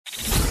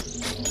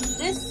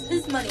This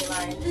is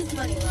Moneyline.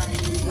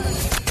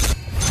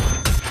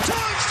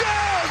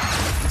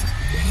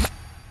 Touchdown!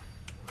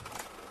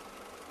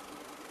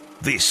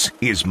 This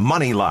is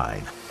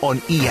Moneyline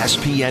on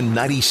ESPN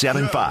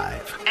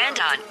 97.5. And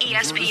on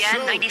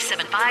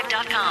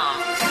ESPN975.com.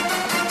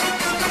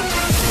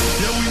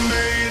 Yeah, we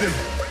made it.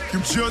 You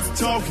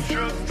just talking.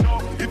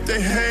 If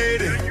they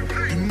hate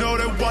it, you know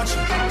they're watching.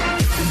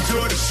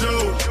 Enjoy the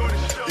show.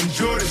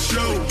 Enjoy the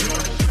show.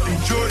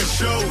 Enjoy the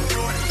show.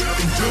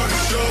 Enjoy the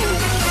show.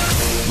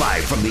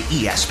 Live from the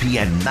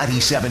ESPN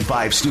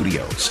 97.5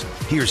 studios,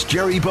 here's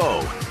Jerry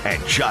Bow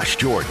and Josh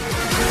Jordan.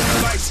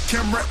 Lights,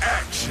 camera,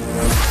 action.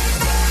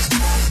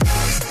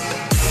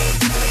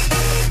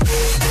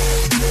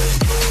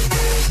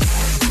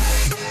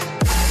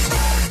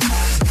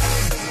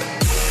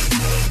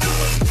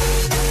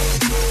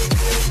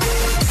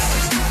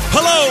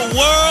 Hello,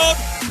 world!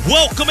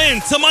 Welcome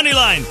into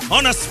Moneyline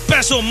on a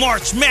special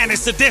March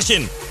Madness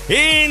edition.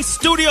 In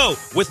studio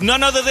with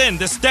none other than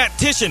the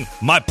statistician,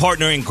 my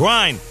partner in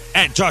grind,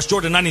 at Josh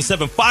Jordan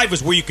 97.5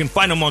 is where you can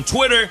find him on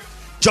Twitter.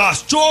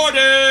 Josh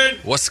Jordan!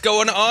 What's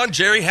going on,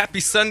 Jerry? Happy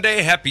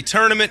Sunday, happy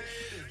tournament.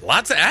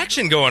 Lots of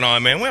action going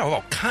on, man. We have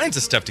all kinds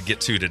of stuff to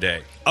get to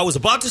today. I was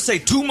about to say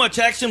too much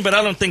action, but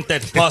I don't think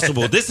that's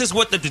possible. This is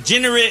what the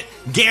degenerate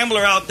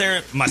gambler out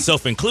there,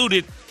 myself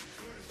included,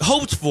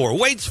 hopes for,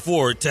 waits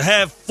for, to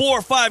have 4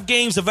 or 5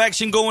 games of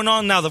action going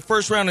on. Now the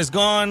first round is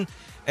gone,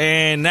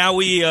 and now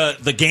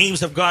the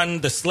games have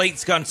gotten, the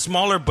slate's gotten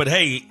smaller, but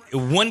hey,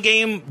 one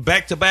game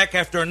back-to-back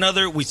after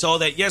another. We saw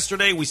that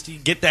yesterday. We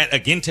get that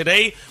again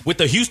today with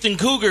the Houston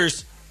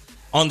Cougars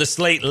on the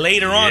slate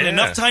later on.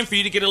 Enough time for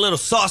you to get a little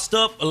sauced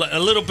up, a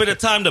little bit of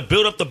time to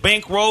build up the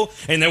bankroll,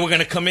 and then we're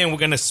going to come in, we're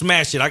going to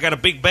smash it. I got a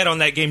big bet on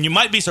that game. You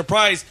might be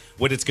surprised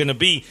what it's going to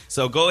be.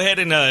 So go ahead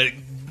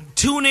and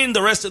tune in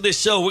the rest of this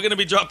show. We're going to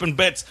be dropping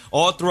bets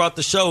all throughout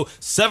the show.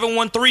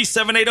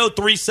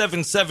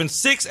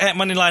 713-780-3776 at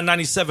Moneyline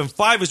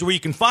 97.5 is where you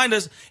can find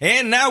us.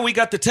 And now we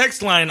got the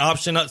text line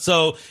option.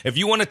 So if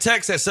you want to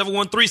text at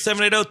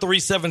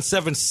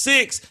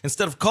 713-780-3776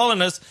 instead of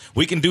calling us,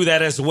 we can do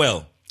that as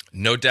well.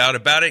 No doubt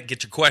about it.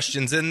 Get your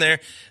questions in there.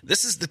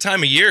 This is the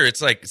time of year.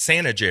 It's like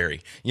Santa,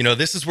 Jerry. You know,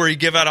 this is where you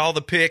give out all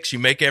the picks. You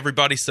make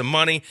everybody some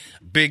money.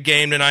 Big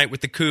game tonight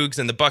with the Cougs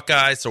and the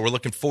Buckeyes, so we're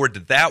looking forward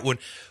to that one.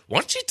 Why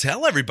don't you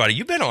tell everybody?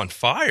 You've been on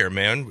fire,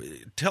 man.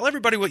 Tell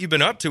everybody what you've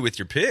been up to with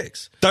your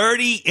picks.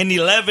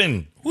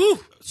 30-11. Woo!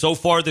 So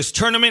far this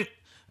tournament,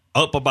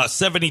 up about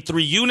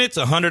 73 units.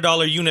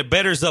 $100 unit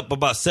bettors up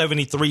about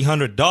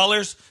 $7,300.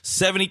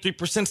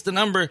 73%'s the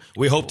number.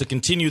 We hope to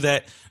continue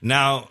that.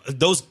 Now,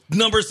 those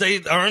numbers,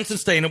 they are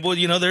unsustainable.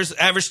 You know, there's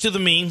average to the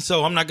mean,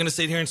 so I'm not going to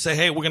sit here and say,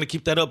 hey, we're going to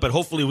keep that up, but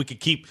hopefully we could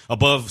keep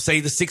above, say,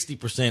 the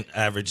 60%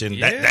 average, and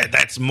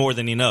that's more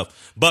than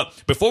enough. But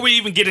before we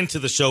even get into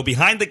the show,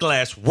 Behind the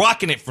Glass,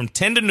 rocking it from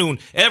 10 to noon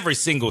every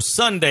single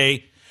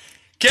Sunday,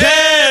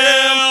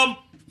 Cam!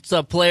 What's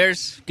up,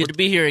 players? Good to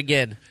be here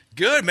again.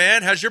 Good,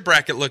 man. How's your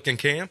bracket looking,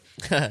 Cam?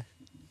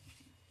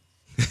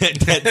 He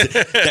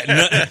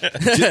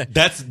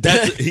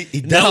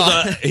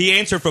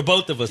answered for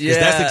both of us because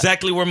that's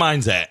exactly where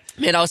mine's at.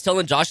 Man, I was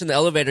telling Josh in the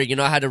elevator, you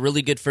know, I had a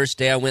really good first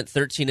day. I went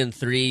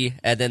 13-3,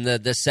 and then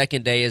the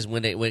second day is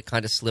when it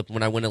kind of slipped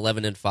when I went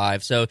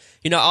 11-5. So,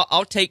 you know,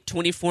 I'll take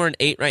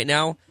 24-8 right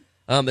now,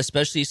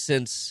 especially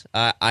since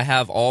I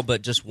have all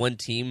but just one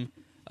team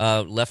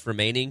left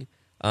remaining.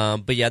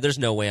 But yeah, there's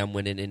no way I'm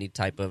winning any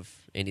type of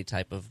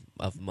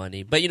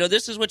money. But you know,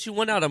 this is what you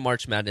want out of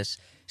March Madness.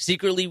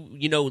 Secretly,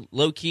 you know,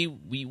 low key,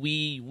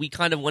 we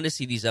kind of want to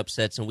see these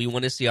upsets, and we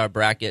want to see our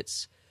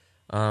brackets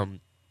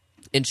in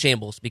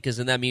shambles, because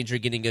then that means you're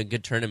getting a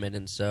good tournament.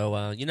 And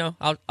so, you know,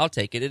 I'll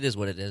take it. It is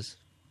what it is.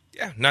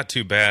 Yeah, not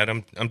too bad.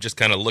 I'm just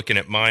kind of looking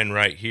at mine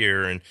right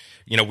here, and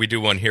you know, we do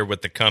one here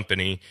with the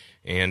company,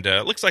 and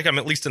it looks like I'm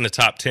at least in the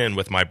top 10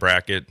 with my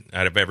bracket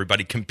out of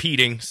everybody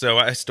competing. So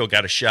I still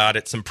got a shot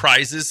at some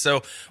prizes.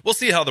 So we'll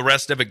see how the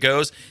rest of it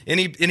goes.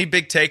 Any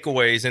big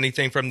takeaways?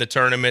 Anything from the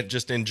tournament,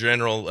 just in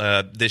general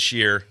this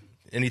year?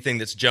 Anything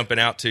that's jumping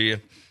out to you?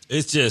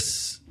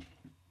 It's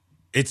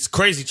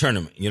crazy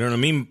tournament. You know what I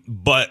mean?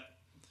 But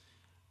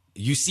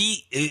you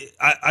see,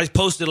 I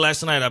posted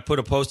last night. I put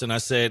a post and I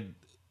said,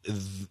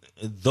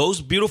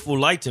 those beautiful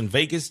lights in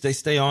Vegas, they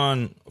stay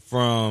on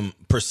from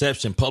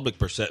perception, public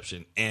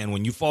perception. And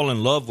when you fall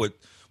in love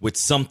with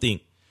something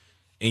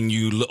and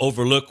you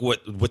overlook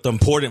what the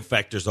important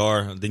factors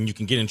are, then you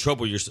can get in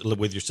trouble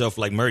with yourself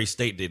like Murray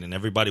State did. And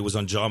everybody was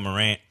on John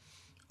Morant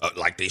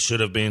like they should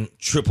have been.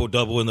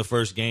 Triple-double in the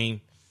first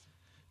game.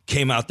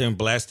 Came out there and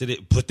blasted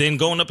it. But then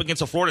going up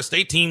against a Florida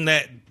State team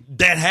that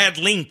had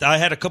length. I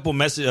had a couple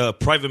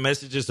private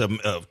messages, a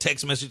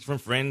text message from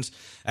friends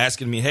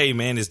asking me, hey,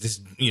 man, is this,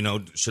 you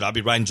know, should I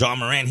be riding John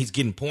Morant? He's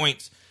getting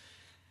points.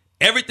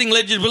 Everything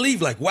led you to believe,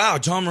 like, wow,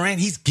 John Morant,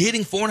 he's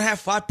getting 4.5,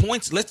 5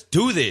 points. Let's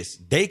do this.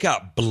 They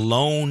got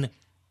blown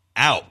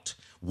out.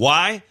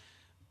 Why?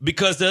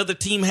 Because the other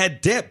team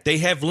had depth. They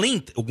have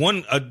length.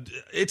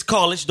 It's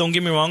college, don't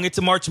get me wrong. It's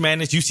a March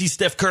Madness. You see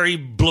Steph Curry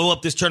blow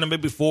up this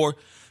tournament before.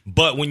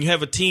 But when you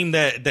have a team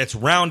that's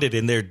rounded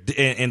and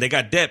they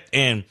got depth,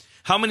 and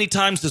how many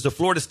times does the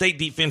Florida State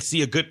defense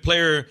see a good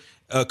player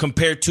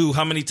compared to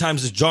how many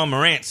times does John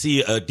Morant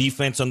see a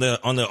defense on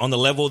the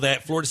level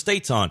that Florida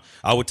State's on?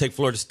 I would take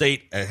Florida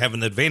State having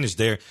the advantage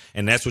there,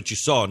 and that's what you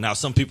saw. Now,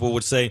 some people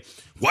would say,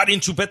 why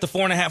didn't you bet the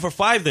 4.5 or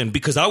 5 then?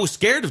 Because I was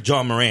scared of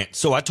John Morant.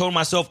 So I told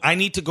myself I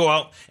need to go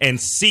out and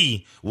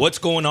see what's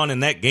going on in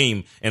that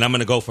game, and I'm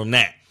going to go from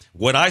that.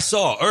 What I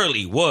saw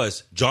early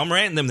was John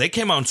Morant and them, they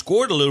came out and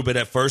scored a little bit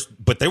at first,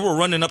 but they were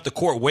running up the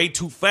court way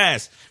too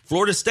fast.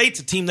 Florida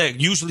State's a team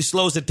that usually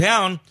slows it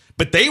down,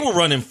 but they were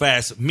running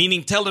fast,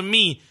 meaning telling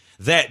me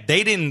that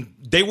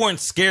they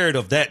weren't scared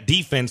of that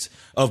defense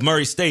of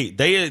Murray State.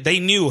 They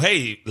knew,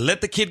 hey,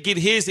 let the kid get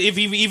his,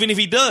 even if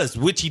he does,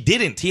 which he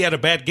didn't. He had a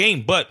bad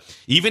game, but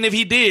even if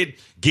he did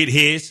get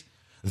his,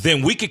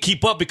 then we could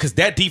keep up because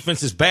that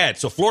defense is bad.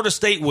 So Florida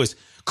State was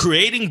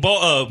creating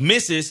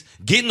misses,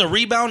 getting the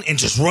rebound, and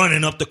just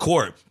running up the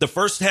court. The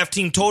first half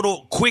team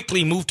total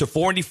quickly moved to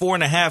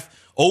 44.5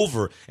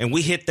 over, and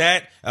we hit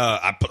that.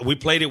 We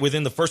played it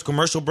within the first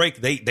commercial break.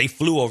 They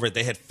flew over it.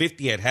 They had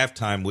 50 at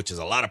halftime, which is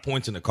a lot of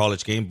points in a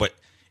college game, but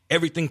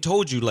everything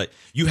told you, like,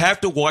 you have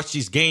to watch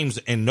these games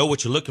and know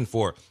what you're looking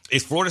for.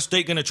 Is Florida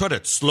State going to try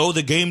to slow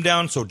the game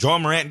down so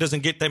John Morant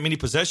doesn't get that many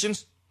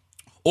possessions?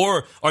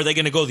 Or are they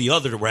going to go the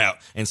other route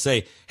and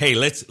say, hey,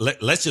 let's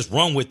just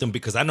run with them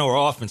because I know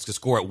our offense can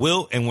score at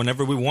will, and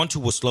whenever we want to,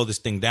 we'll slow this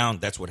thing down.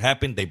 That's what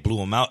happened. They blew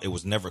them out. It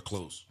was never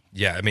close.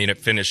 Yeah, I mean, it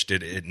finished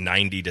at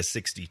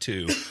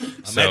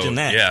 90-62. Imagine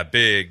that. Yeah,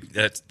 big.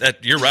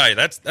 You're right.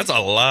 That's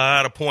a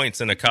lot of points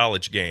in a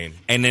college game.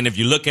 And then if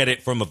you look at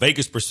it from a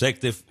Vegas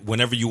perspective,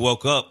 whenever you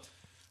woke up,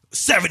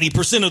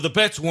 70% of the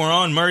bets were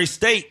on Murray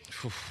State.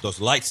 Those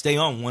lights stay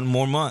on one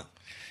more month.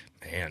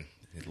 Man.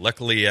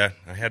 Luckily, I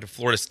had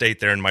Florida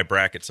State there in my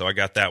bracket, so I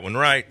got that one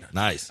right.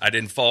 Nice. I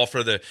didn't fall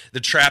for the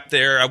trap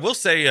there. I will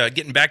say,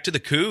 getting back to the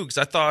Cougs,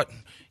 I thought,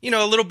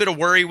 a little bit of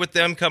worry with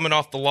them coming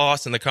off the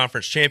loss in the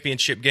conference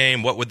championship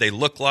game. What would they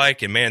look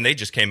like? And, man, they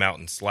just came out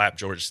and slapped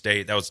Georgia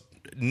State. That was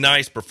a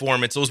nice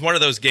performance. It was one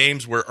of those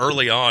games where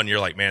early on you're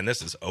like, man,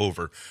 this is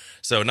over.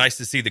 So nice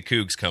to see the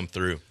Cougs come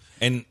through.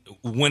 And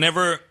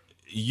whenever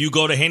you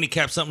go to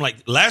handicap something like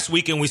last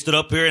weekend, we stood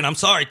up here, and I'm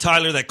sorry,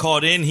 Tyler, that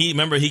called in. He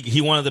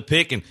wanted the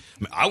pick, and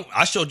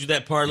I showed you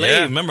that parlay.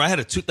 Yeah. Remember, I had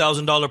a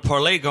 $2,000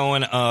 parlay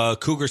going.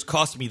 Cougars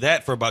cost me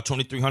that for about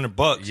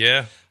 $2,300.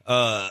 Yeah.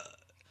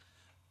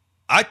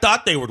 I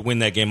thought they would win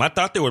that game. I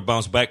thought they would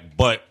bounce back,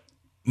 but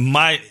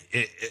my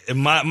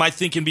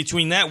thinking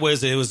between that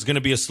was it was going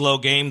to be a slow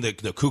game.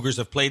 The Cougars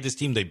have played this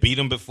team. They beat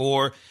them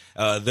before.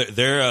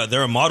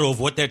 They're a model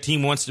of what that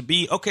team wants to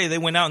be. Okay, they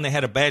went out and they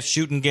had a bad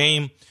shooting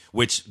game,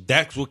 which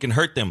that's what can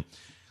hurt them.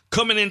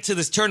 Coming into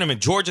this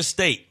tournament, Georgia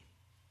State,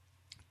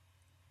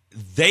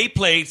 they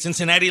played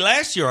Cincinnati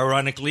last year,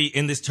 ironically,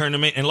 in this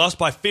tournament and lost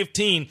by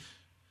 15.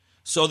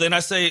 So then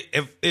I say,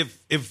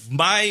 if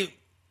my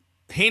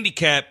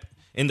handicap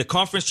in the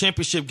conference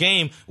championship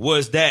game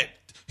was that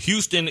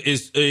Houston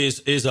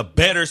is a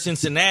better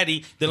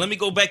Cincinnati, then let me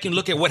go back and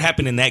look at what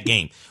happened in that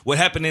game. What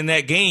happened in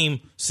that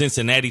game,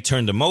 Cincinnati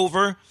turned them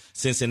over.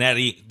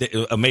 Cincinnati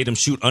made them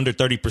shoot under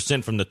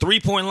 30% from the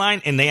three-point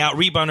line, and they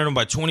out-rebounded them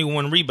by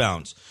 21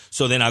 rebounds.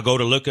 So then I go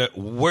to look at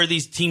where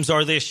these teams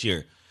are this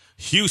year.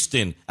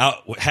 Houston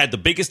had the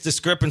biggest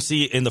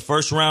discrepancy in the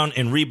first round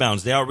in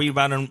rebounds. They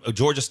out-rebounded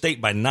Georgia State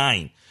by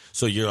 9.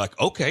 So you're like,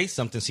 okay,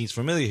 something seems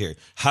familiar here.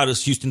 How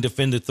does Houston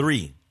defend the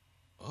three?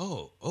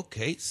 Oh,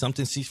 okay,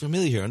 something seems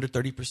familiar here, under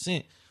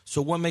 30%.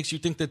 So what makes you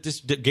think that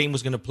this game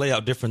was going to play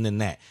out different than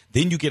that?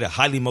 Then you get a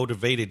highly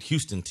motivated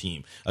Houston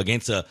team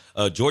against a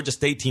Georgia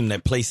State team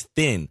that plays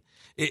thin.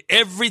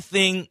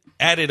 Everything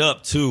added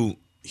up to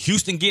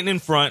Houston getting in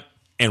front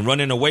and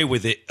running away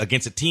with it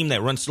against a team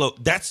that runs slow.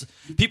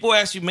 People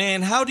ask you,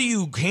 man, how do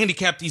you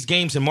handicap these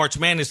games in March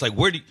Madness? Like,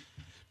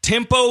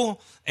 tempo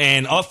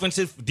and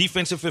offensive,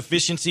 defensive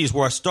efficiency is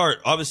where I start.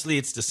 Obviously,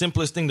 it's the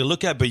simplest thing to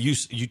look at, but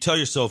you tell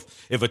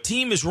yourself, if a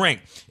team is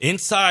ranked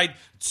inside,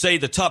 say,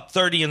 the top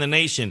 30 in the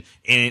nation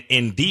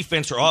in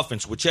defense or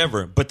offense,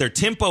 whichever, but their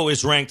tempo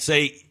is ranked,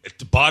 say,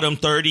 bottom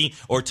 30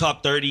 or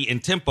top 30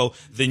 in tempo,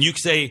 then you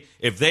say,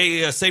 if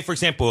they, say, for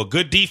example, a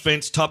good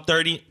defense, top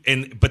 30,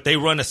 but they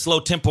run a slow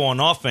tempo on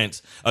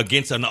offense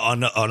against an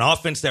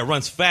offense that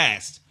runs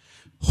fast,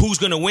 who's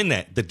going to win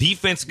that? The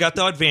defense got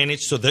the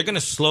advantage, so they're going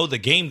to slow the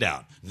game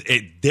down.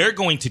 They're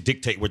going to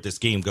dictate where this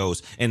game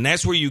goes, and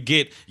that's where you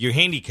get your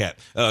handicap.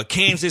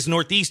 Kansas,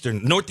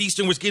 Northeastern.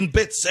 Northeastern was getting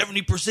bet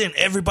 70%.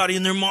 Everybody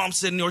and their mom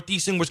said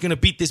Northeastern was going to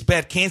beat this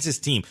bad Kansas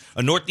team.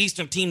 A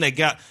Northeastern team that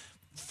got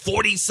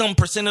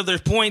 40-some% of their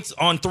points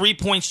on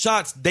three-point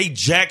shots. They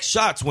jack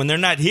shots. When they're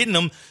not hitting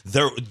them,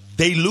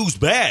 they lose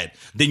bad.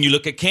 Then you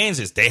look at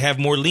Kansas. They have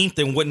more length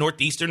than what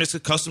Northeastern is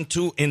accustomed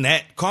to in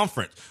that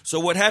conference. So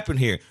what happened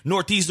here?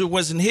 Northeastern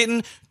wasn't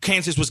hitting.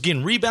 Kansas was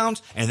getting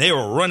rebounds, and they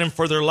were running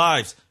for their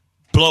lives.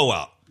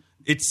 Blowout.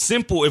 It's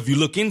simple if you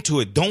look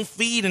into it. Don't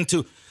feed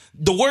into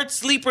the word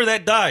sleeper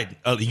that died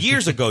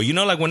years ago.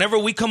 Like whenever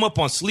we come up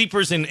on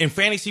sleepers in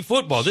fantasy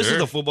football, this is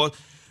the football.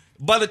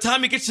 by the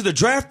time he gets to the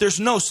draft, there's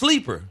no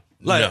sleeper.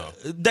 Like No.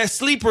 that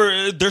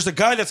sleeper, there's a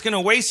guy that's going to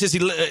waste his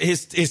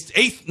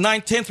 8th,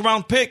 9th, 10th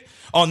round pick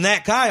on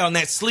that guy, on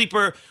that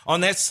sleeper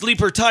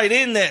tight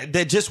end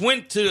that just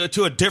went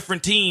to a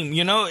different team.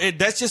 You know,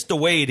 that's just the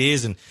way it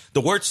is. And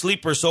the word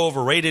sleeper is so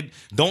overrated.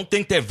 Don't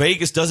think that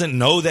Vegas doesn't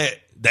know that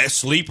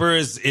sleeper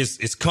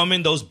is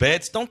coming. Those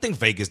bets. Don't think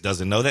Vegas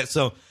doesn't know that.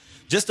 So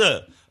just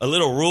a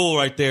little rule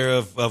right there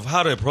of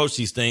how to approach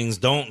these things.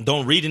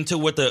 Don't read into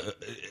what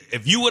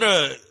if you would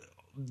have.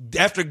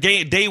 After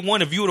day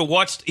one, if you would have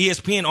watched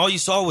ESPN, all you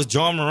saw was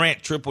John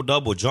Morant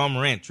triple-double, John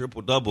Morant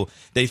triple-double.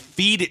 They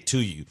feed it to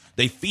you.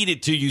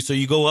 So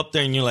you go up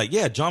there and you're like,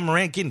 yeah, John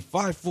Morant getting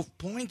 5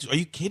 points? Are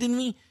you kidding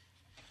me?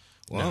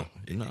 Well,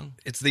 no.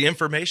 It's the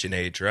information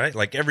age, right?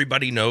 Like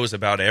everybody knows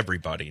about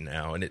everybody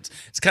now. And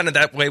it's kind of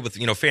that way with,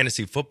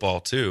 fantasy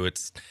football too.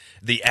 It's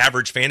the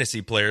average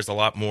fantasy player is a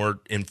lot more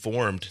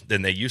informed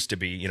than they used to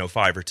be,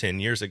 5 or 10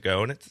 years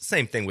ago. And it's the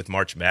same thing with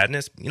March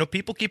Madness.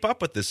 People keep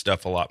up with this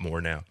stuff a lot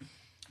more now.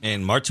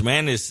 And March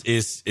Madness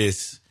is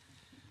it's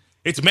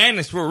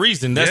madness for a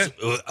reason. That's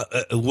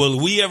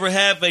will we ever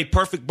have a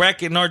perfect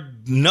bracket in our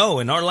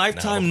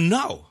lifetime?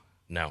 No.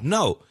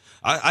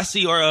 I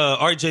see our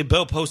RJ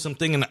Bell post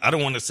something, and I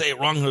don't want to say it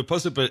wrong who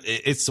posted, but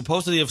it's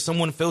supposedly if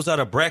someone fills out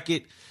a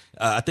bracket,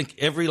 I think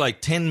every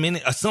 10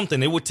 minutes or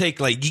something, it would take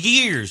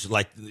years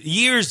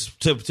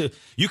to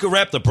you could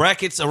wrap the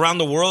brackets around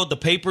the world, the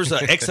papers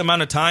X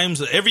amount of times.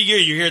 Every year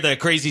you hear that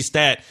crazy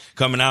stat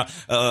coming out.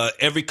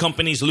 Every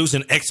company's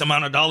losing X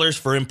amount of dollars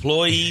for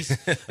employees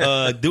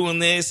doing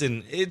this,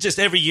 and it just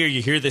every year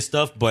you hear this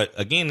stuff. But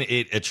again,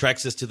 it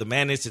attracts us to the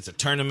madness. It's a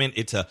tournament.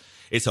 It's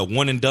a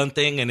one and done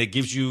thing, and it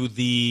gives you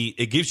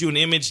an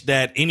image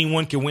that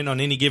anyone can win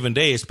on any given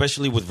day.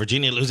 Especially with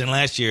Virginia losing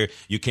last year,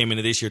 you came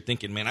into this year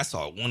thinking, man, I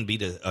saw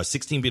a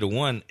 16 beat a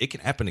 1. It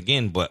can happen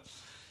again, but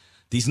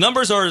these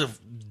numbers are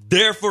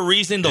there for a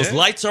reason. Those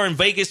lights are in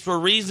Vegas for a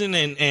reason,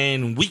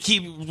 and we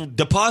keep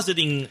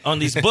depositing on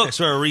these books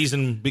for a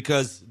reason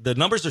because the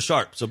numbers are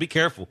sharp. So be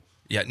careful.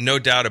 Yeah, no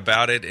doubt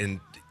about it. And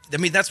I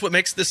mean, that's what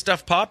makes this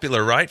stuff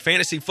popular, right?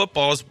 Fantasy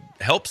football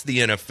helps the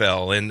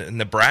NFL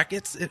and the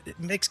brackets. It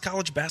makes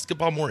college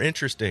basketball more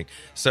interesting.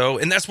 So,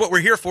 and that's what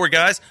we're here for,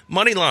 guys.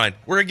 Moneyline.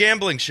 We're a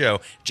gambling show.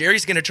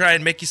 Jerry's going to try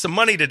and make you some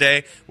money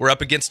today. We're up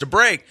against a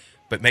break,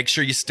 but make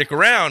sure you stick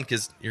around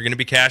because you're going to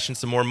be cashing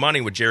some more money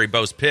with Jerry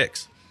Bo's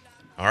picks.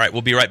 All right,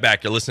 we'll be right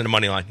back. You're listening to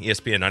Moneyline,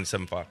 ESPN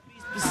 97.5.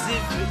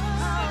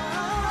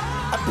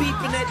 I'm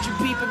peeping at you,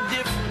 peeping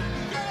different.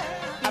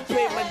 I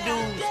pay my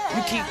dues,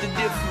 you keep the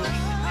difference.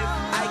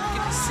 I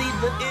can see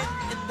the end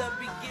in the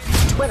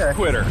beginning.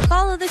 Twitter.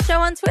 Follow the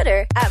show on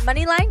Twitter at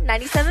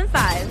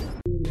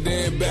Moneyline975.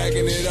 Then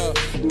backing it up,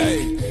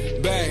 hey,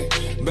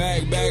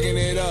 backing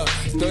it up.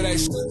 Throw that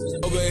shit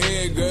over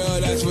here, girl,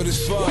 that's what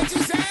it's for. What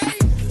you say?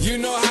 You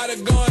know how to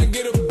go and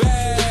get a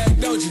bag,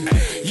 don't you?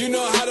 You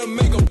know how to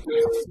make a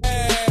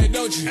bag,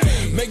 don't you?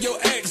 Make your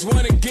ex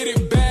wanna get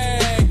it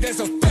back, that's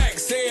a fact.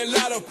 Say a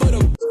lot of put a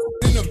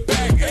in the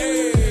back,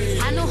 hey.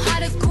 I know how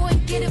to go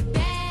and get it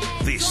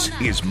back. This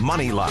is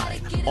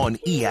Moneyline on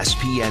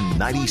ESPN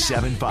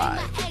 97.5.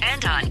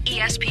 And on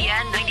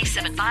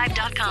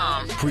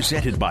ESPN975.com.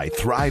 Presented by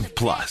Thrive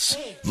Plus.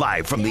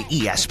 Live from the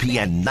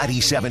ESPN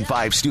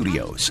 97.5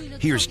 studios.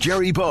 Here's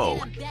Jerry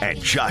Bow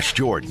and Josh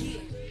Jordan.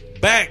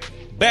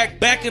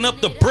 Backing up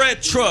the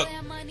bread truck.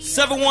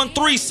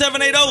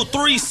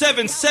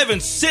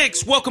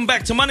 713-780-3776. Welcome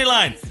back to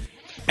Moneyline.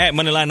 At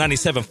Moneyline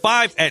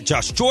 97.5, at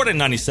Josh Jordan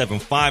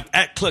 97.5,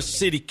 at Clutch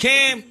City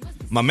Cam.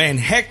 My man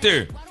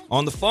Hector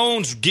on the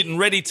phones getting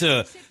ready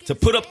to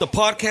put up the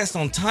podcast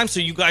on time so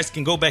you guys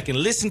can go back and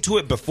listen to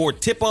it before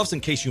tip-offs in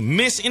case you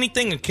miss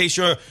anything, in case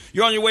you're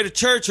on your way to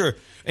church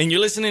and you're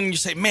listening and you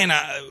say, man,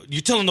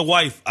 you're telling the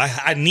wife,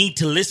 I need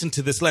to listen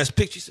to this last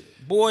pick. She said,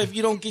 boy, if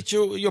you don't get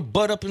your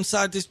butt up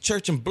inside this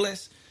church and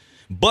bless.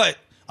 But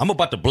I'm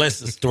about to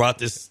bless us throughout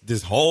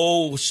this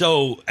whole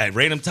show at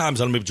random times.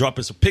 I'm going to be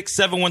dropping some picks.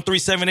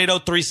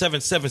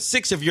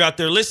 713-780-3776. If you're out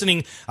there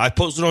listening, I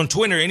posted on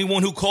Twitter.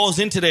 Anyone who calls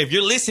in today, if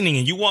you're listening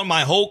and you want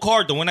my whole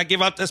card, the one I give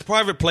out this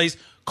private place,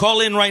 call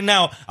in right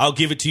now. I'll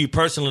give it to you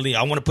personally.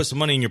 I want to put some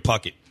money in your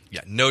pocket.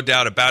 Yeah, no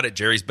doubt about it.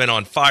 Jerry's been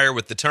on fire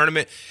with the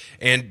tournament.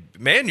 And,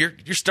 man, you're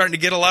starting to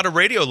get a lot of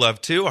radio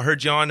love, too. I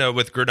heard you on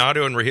with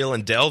Granado and Raheel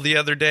and Dell the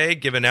other day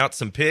giving out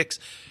some picks.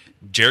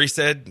 Jerry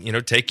said,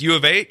 take U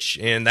of H,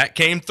 and that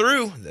came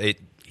through.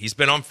 He's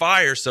been on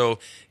fire, so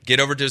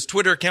get over to his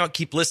Twitter account.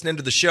 Keep listening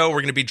to the show.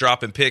 We're going to be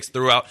dropping picks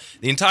throughout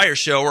the entire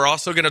show. We're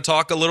also going to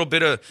talk a little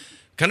bit of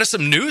kind of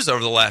some news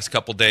over the last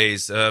couple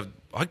days. I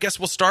guess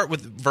we'll start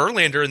with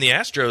Verlander and the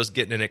Astros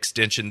getting an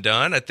extension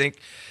done.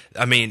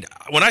 I mean,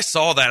 when I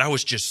saw that, I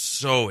was just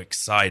so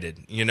excited.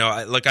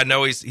 I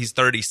know he's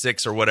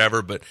 36 or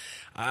whatever, but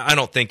I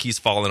don't think he's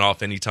falling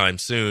off anytime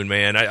soon,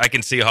 man. I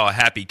can see how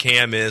happy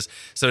Cam is.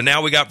 So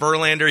now we got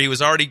Verlander. He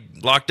was already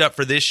locked up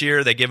for this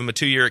year. They give him a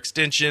 2-year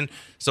extension.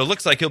 So it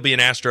looks like he'll be an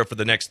Astro for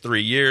the next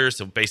 3 years.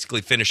 He'll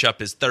basically finish up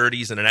his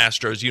 30s in an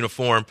Astros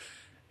uniform.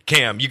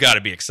 Cam, you got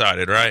to be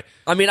excited, right?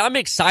 I mean, I'm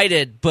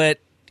excited, but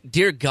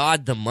dear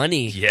God, the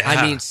money. Yeah.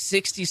 I mean,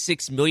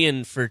 $66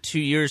 million for 2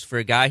 years for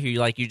a guy who,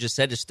 like you just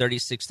said, is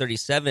 36,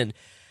 37.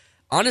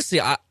 Honestly,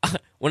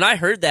 when I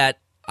heard that,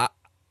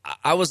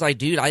 I was like,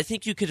 dude, I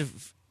think you could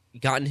have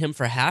gotten him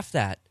for half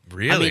that.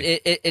 Really? I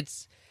mean,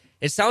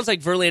 it sounds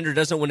like Verlander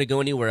doesn't want to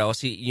go anywhere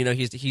else.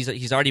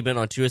 He's already been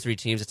on 2 or 3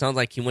 teams. It sounds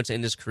like he wants to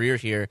end his career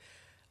here.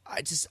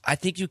 I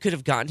think you could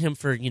have gotten him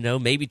for,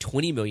 maybe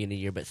 $20 million a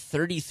year, but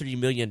 $33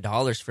 million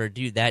for a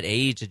dude that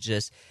age,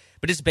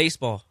 but it's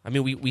baseball. I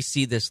mean, we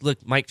see this.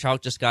 Look, Mike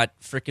Trout just got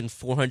freaking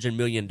 $400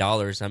 million.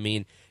 I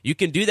mean, you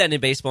can do that in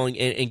baseball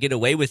and get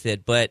away with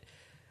it, but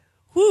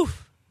whew,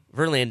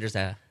 Verlander's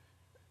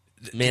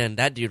man,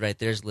 that dude right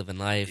there is living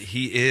life.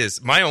 He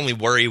is. My only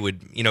worry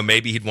would,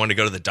 maybe he'd want to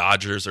go to the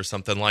Dodgers or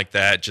something like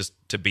that just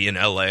to be in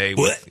L.A.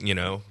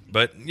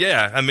 But,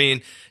 yeah, I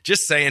mean,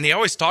 just saying, he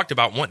always talked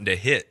about wanting to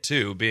hit,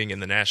 too, being in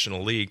the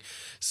National League.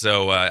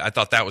 So I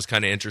thought that was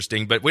kind of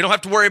interesting. But we don't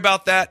have to worry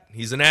about that.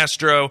 He's an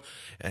Astro.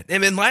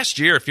 And then last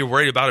year, if you're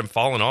worried about him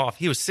falling off,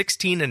 he was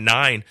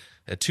 16-9,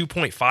 a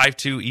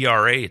 2.52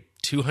 ERA,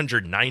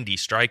 290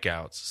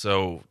 strikeouts.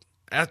 So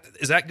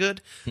is that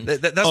good?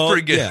 That's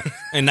pretty good. Yeah.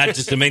 And not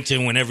just to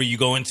mention, whenever you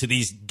go into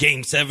these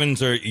game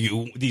sevens or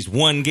these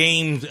one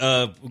game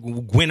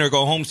win or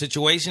go home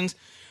situations,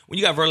 when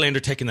you got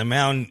Verlander taking the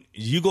mound,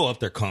 you go up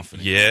there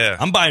confident. Yeah.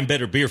 I'm buying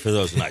better beer for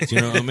those nights.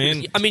 You know what I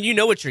mean? I mean, you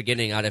know what you're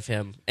getting out of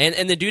him.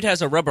 And the dude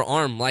has a rubber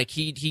arm. Like,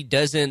 he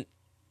doesn't,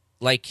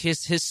 like, his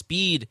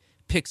speed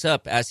picks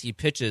up as he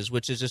pitches,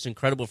 which is just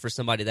incredible for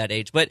somebody that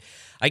age. But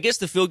I guess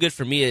the feel good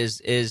for me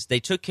is they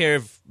took care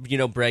of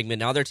Bregman.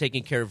 Now they're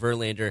taking care of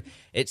Verlander.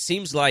 It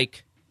seems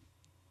like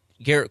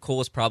Garrett Cole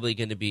is probably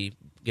going to be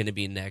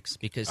next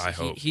because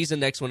he's the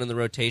next one in the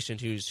rotation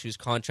whose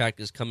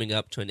contract is coming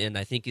up to an end.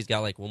 I think he's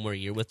got like one more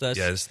year with us.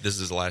 Yeah, this is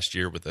his last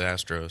year with the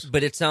Astros.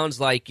 But it sounds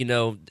like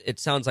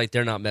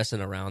they're not messing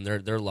around.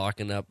 They're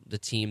locking up the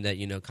team that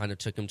kind of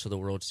took him to the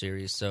World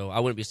Series. So I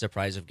wouldn't be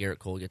surprised if Garrett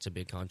Cole gets a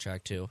big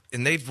contract too.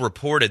 And they've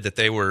reported that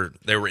they were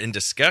in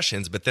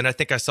discussions, but then I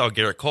think I saw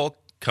Garrett Cole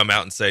come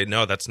out and say,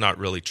 no, that's not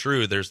really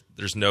true. There's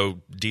no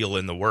deal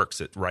in the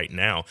works right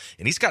now.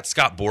 And he's got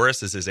Scott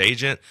Boras as his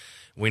agent.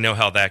 We know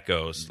how that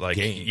goes. Like,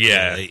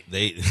 they're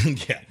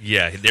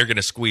going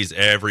to squeeze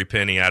every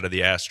penny out of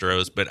the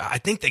Astros. But I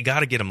think they got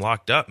to get him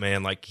locked up,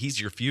 man. Like,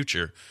 he's your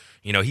future.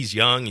 He's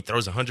young. He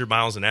throws 100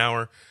 miles an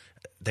hour.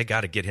 They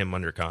got to get him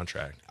under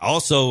contract.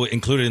 Also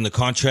included in the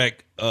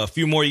contract, a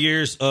few more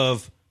years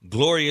of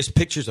glorious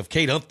pictures of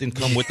Kate Upton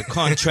come with the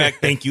contract.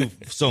 Thank you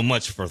so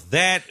much for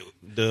that.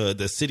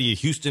 The city of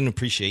Houston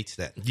appreciates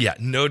that. Yeah,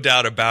 no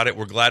doubt about it.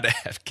 We're glad to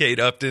have Kate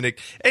Upton.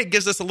 It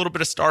gives us a little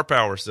bit of star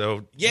power.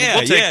 So we'll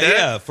take that.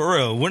 Yeah, for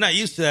real. We're not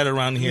used to that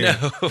around here.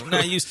 No. We're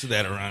not used to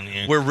that around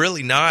here. We're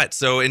really not.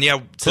 So, and yeah,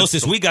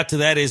 closest we got to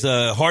that is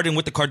Harden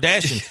with the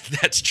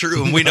Kardashians. That's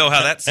true, and we know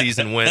how that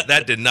season went.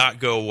 That did not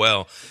go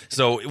well.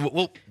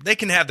 So they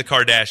can have the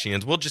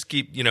Kardashians. We'll just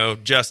keep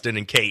Justin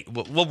and Kate.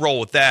 We'll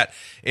roll with that.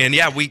 And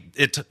yeah,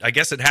 I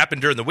guess it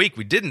happened during the week.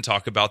 We didn't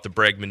talk about the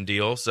Bregman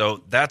deal,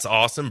 so that's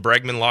awesome.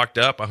 Bregman locked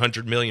up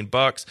 $100 million.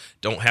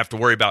 Don't have to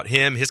worry about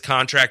him. His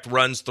contract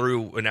runs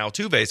through when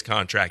Altuve's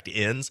contract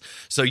ends.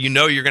 So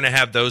you're going to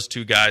have those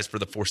two guys for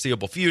the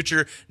foreseeable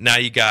future. Now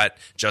you got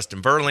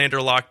Justin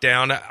Verlander locked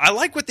down. I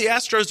like what the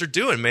Astros are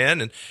doing, man.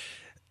 And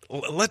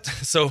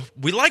so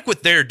we like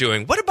what they're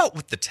doing. What about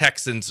what the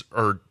Texans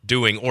are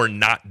doing or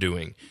not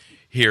doing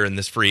here in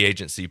this free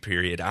agency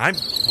period? I've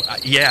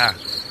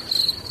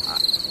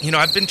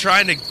been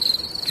trying to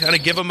kind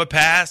of give them a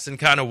pass and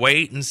kind of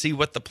wait and see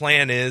what the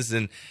plan is,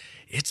 and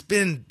it's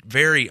been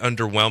very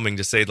underwhelming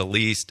to say the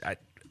least.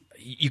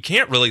 You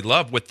can't really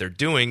love what they're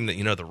doing.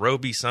 The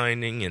Roby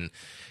signing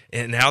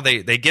and how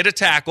they get a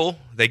tackle,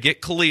 they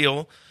get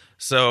Khalil.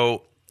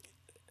 So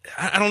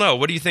I don't know.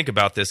 What do you think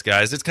about this,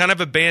 guys? It's kind of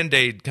a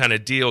Band-Aid kind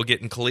of deal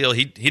getting Khalil.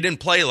 He didn't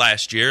play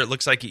last year. It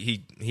looks like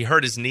he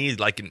hurt his knee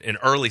like in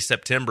early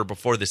September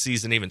before the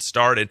season even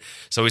started.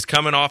 So he's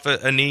coming off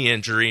a knee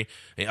injury.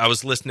 I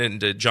was listening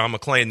to John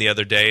McClain the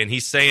other day, and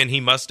he's saying he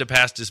must have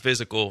passed his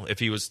physical if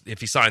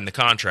he signed the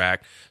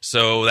contract.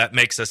 So that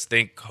makes us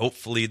think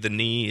hopefully the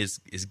knee is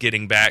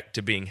getting back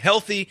to being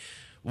healthy.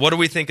 What do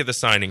we think of the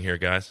signing here,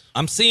 guys?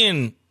 I'm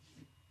seeing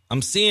a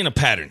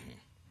pattern here.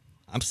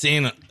 I'm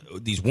seeing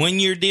these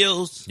 1-year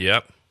deals.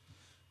 Yep.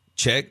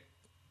 Check.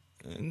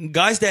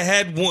 Guys that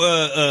had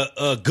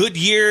a good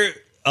year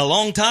a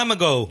long time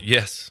ago.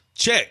 Yes.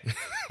 Check.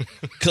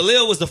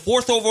 Khalil was the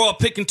 4th overall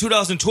pick in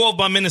 2012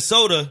 by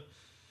Minnesota.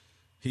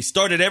 He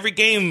started every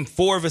game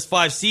 4 of his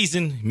 5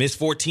 seasons. Missed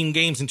 14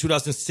 games in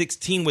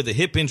 2016 with a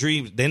hip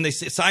injury. Then they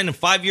signed a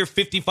 5-year,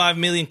 $55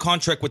 million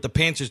contract with the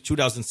Panthers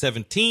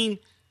 2017.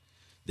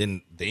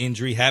 Then the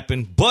injury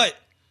happened. But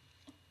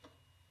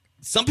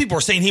some people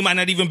are saying he might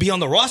not even be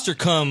on the roster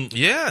come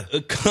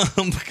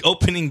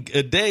opening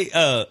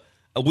day,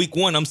 week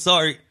 1. I'm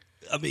sorry.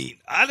 I mean,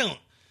 I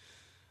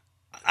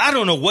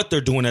don't know what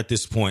they're doing at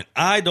this point.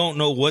 I don't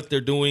know what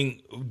they're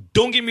doing.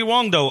 Don't get me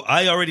wrong, though.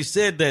 I already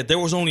said that there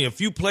was only a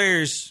few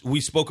players, we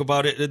spoke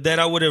about it, that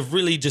I would have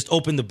really just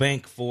opened the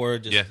bank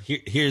for.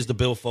 Here's the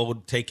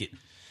billfold, take it.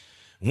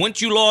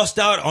 once you lost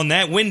out on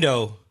that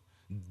window,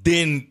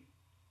 then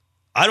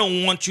I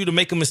don't want you to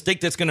make a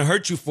mistake that's going to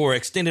hurt you for an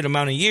extended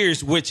amount of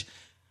years, which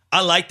I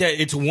like that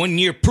it's 1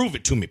 year. Prove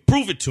it to me.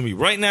 Prove it to me.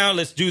 Right now,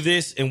 let's do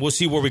this, and we'll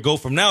see where we go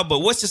from now. But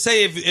what's to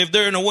say if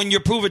they're in a 1 year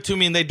prove it to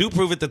me and they do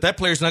prove it that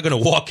player's not going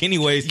to walk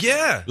anyways?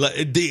 Yeah.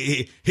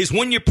 His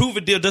 1 year prove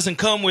it deal doesn't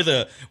come with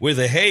a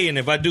hey, and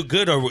if I do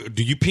good, or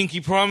do you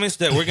pinky promise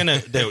that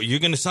that you're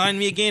gonna sign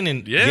me again?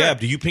 And yeah,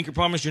 do you pinky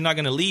promise you're not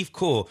gonna leave?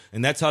 Cool.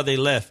 And that's how they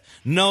left.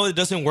 No, it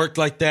doesn't work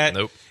like that.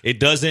 Nope. It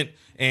doesn't.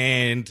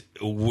 And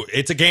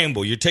it's a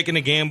gamble. You're taking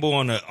a gamble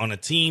on a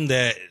team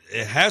that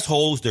has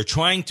holes. They're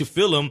trying to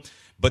fill them,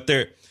 but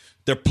they're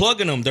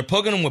plugging them. They're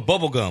plugging them with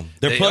bubble gum.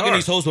 They're plugging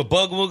these holes with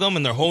bubble gum,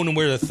 and they're holding them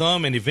with their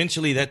thumb. And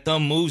eventually, that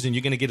thumb moves, and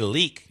you're going to get a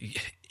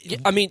leak. Yeah,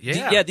 I mean,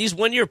 these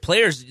 1 year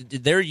players,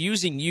 they're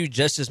using you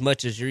just as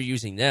much as you're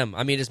using them.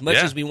 I mean, as much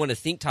as we want to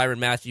think Tyrann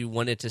Mathieu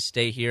wanted to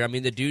stay here, I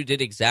mean, the dude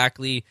did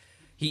exactly.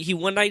 He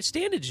one night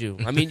standed you.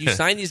 I mean, you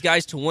sign these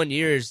guys to 1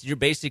 year. You're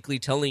basically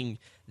telling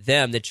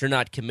them that you're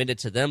not committed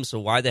to them, so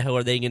why the hell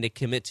are they going to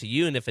commit to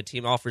you? And if a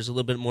team offers a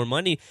little bit more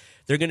money,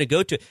 they're going to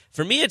go to it.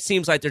 For me, it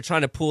seems like they're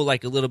trying to pull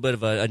like a little bit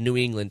of a New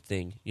England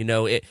thing. You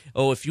know,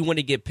 if you want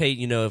to get paid,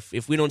 you know,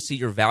 if we don't see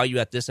your value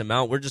at this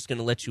amount, we're just going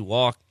to let you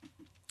walk,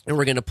 and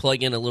we're going to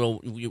plug in a little,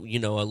 you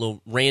know, a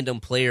little random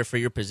player for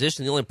your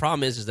position. The only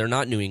problem is they're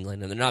not New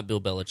England, and they're not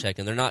Bill Belichick,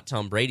 and they're not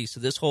Tom Brady. So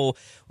this whole,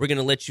 we're going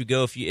to let you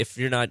go if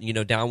you're not, you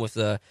know, down with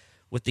the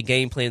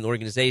game plan of the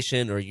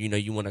organization, or, you know,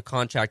 you want a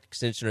contract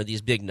extension or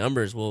these big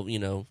numbers, well, you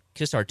know,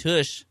 kiss our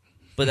tush.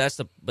 But that's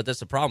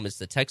the problem. It's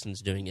the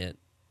Texans doing it.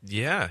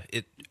 Yeah.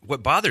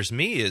 What bothers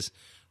me is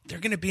they're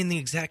going to be in the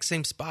exact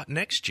same spot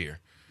next year.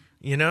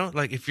 You know,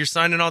 like if you're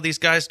signing all these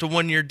guys to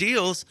 1 year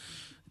deals,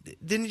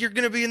 then you're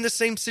going to be in the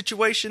same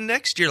situation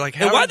next year. Like,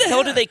 why the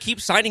hell do they keep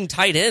signing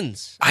tight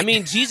ends? I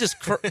mean, Jesus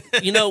Christ,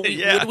 you know,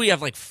 what do we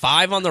have, like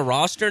 5 on the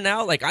roster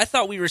now? Like, I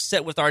thought we were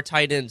set with our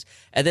tight ends,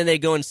 and then they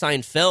go and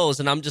sign Fells,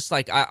 and I'm just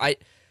like,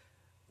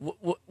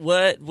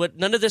 what?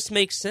 None of this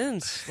makes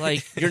sense.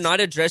 Like, you're not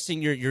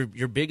addressing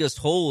your biggest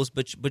holes,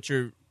 but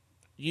you're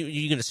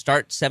going to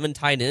start 7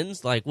 tight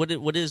ends? Like,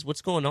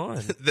 what's going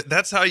on?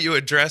 That's how you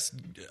address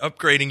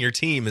upgrading your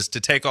team, is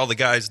to take all the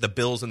guys the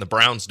Bills and the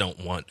Browns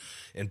don't want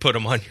and put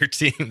them on your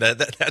team.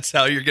 That's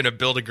how you're going to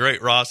build a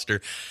great roster.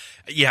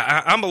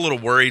 Yeah, I'm a little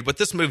worried. What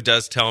this move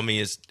does tell me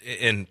is,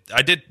 and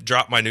I did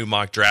drop my new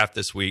mock draft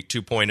this week,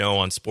 2.0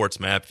 on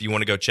SportsMap. If you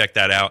want to go check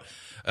that out,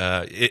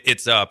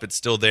 it's up. It's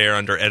still there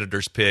under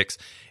Editor's Picks.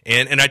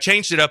 And I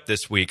changed it up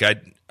this week. I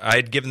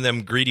had given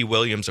them Greedy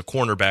Williams, a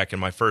cornerback, in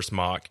my first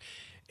mock.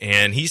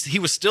 And he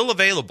was still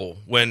available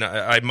when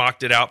I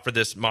mocked it out for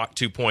this mock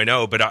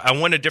 2.0, but I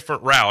went a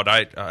different route.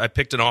 I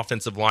picked an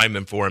offensive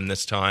lineman for him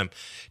this time,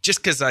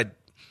 just because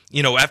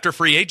after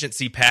free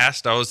agency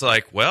passed, I was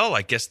like, well,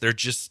 I guess they're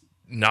just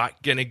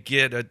not going to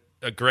get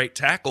a great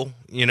tackle.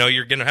 You know,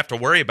 you're going to have to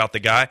worry about the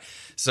guy.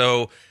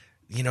 So,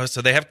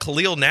 so they have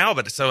Khalil now,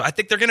 but so I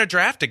think they're going to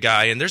draft a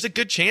guy, and there's a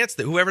good chance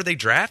that whoever they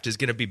draft is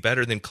going to be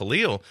better than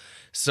Khalil.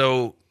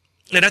 So,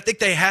 and I think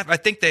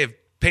they've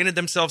painted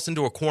themselves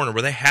into a corner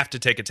where they have to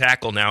take a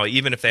tackle now,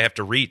 even if they have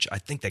to reach. I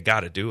think they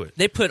got to do it.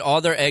 They put all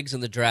their eggs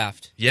in the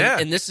draft. Yeah.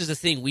 And this is the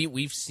thing.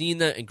 We've seen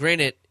that, and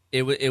granted,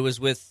 it was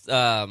with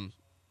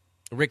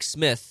Rick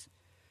Smith,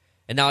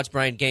 and now it's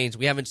Brian Gaines.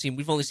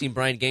 We've only seen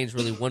Brian Gaines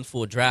really one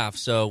full draft,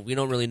 so we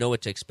don't really know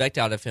what to expect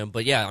out of him.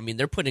 But yeah, I mean,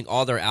 they're putting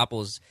all their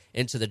apples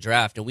into the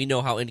draft, and we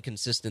know how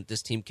inconsistent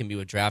this team can be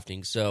with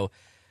drafting. So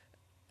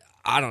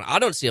I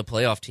don't see a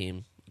playoff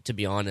team, to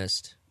be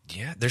honest.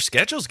 Yeah, their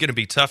schedule's going to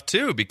be tough,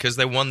 too, because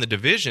they won the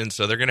division,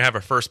 so they're going to have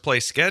a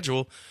first-place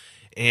schedule.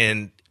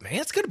 And, man,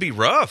 it's going to be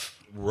rough.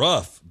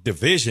 Rough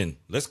division.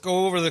 Let's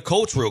go over the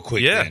Colts real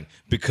quick, then,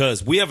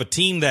 because we have a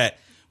team that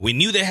we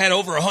knew they had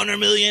over $100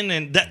 million,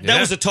 and that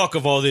was the talk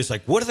of all this.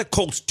 Like, what are the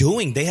Colts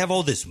doing? They have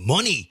all this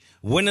money.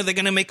 When are they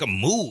going to make a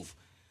move?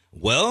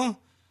 Well,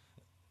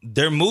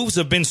 their moves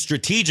have been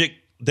strategic.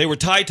 They were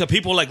tied to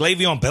people like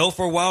Le'Veon Bell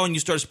for a while, and you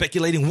start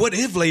speculating, what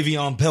if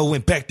Le'Veon Bell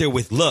went back there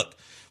with Luck?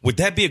 Would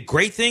that be a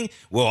great thing?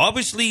 Well,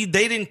 obviously,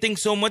 they didn't think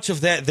so much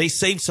of that. They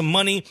saved some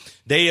money.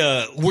 They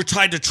were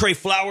tied to Trey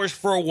Flowers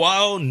for a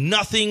while.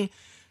 Nothing.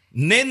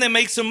 And then they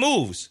make some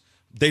moves.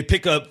 They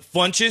pick up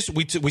Funchess.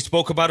 We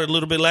spoke about it a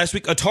little bit last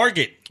week. A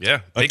Target.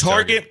 Yeah. A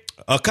Target.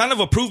 A kind of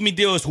a prove me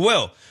deal as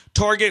well.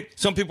 Target,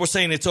 some people are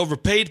saying it's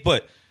overpaid,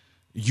 but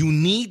you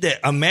need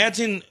that.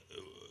 Imagine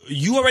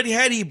you already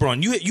had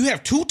Ebron. You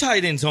have 2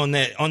 tight ends on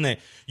that.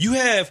 You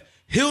have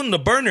Hilton the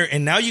burner,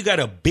 and now you got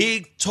a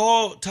big,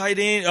 tall tight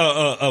end,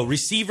 a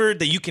receiver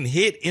that you can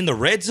hit in the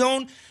red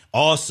zone.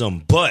 Awesome.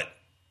 But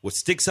what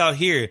sticks out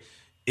here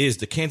is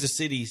the Kansas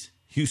City's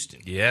Houston.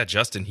 Yeah,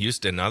 Justin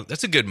Houston. Now,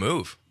 that's a good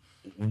move.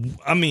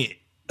 I mean,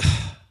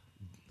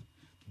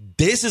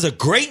 this is a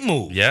great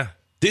move. Yeah.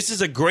 This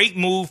is a great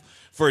move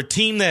for a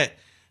team that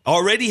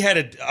already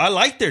I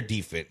like their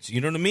defense. You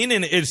know what I mean?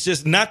 And it's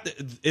just not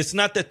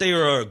that they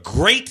are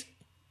great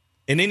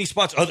in any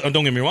spots.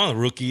 Don't get me wrong,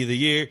 Rookie of the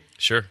Year.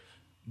 Sure.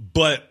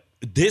 But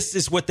this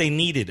is what they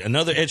needed.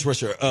 Another edge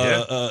rusher,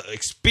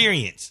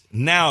 experience.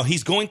 Now,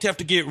 he's going to have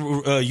to get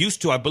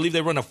used to, I believe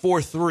they run a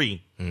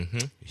 4-3. Mm-hmm.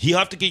 He'll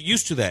have to get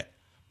used to that.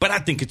 But I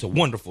think it's a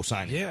wonderful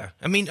signing. Yeah.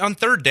 I mean, on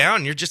third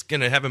down, you're just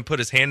going to have him put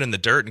his hand in the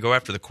dirt and go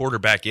after the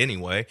quarterback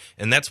anyway,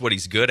 and that's what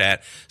he's good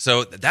at.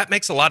 So that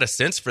makes a lot of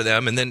sense for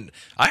them. And then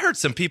I heard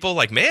some people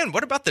like, man,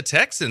 what about the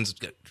Texans?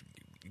 Do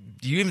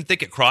you even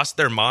think it crossed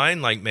their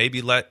mind, like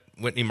maybe let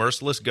Whitney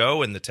Merciless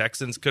go and the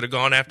Texans could have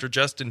gone after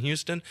Justin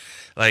Houston?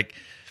 Like,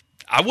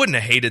 I wouldn't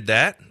have hated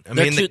that.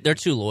 They're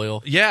too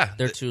loyal. Yeah.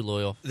 They're too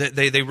loyal.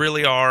 They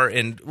really are,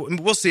 and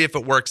we'll see if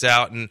it works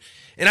out. And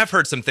I've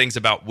heard some things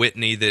about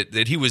Whitney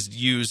that he was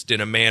used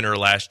in a manner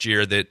last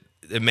year that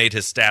it made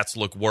his stats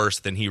look worse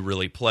than he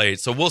really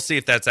played. So we'll see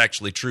if that's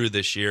actually true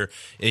this year.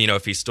 And,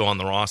 if he's still on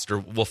the roster,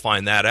 we'll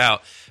find that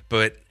out.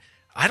 But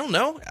I don't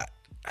know.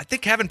 I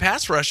think having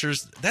pass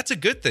rushers, that's a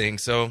good thing.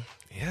 So,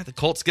 yeah, the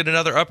Colts get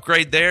another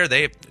upgrade there.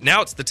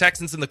 Now it's the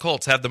Texans and the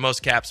Colts have the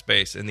most cap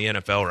space in the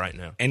NFL right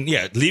now. And,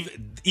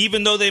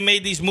 even though they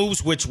made these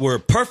moves, which were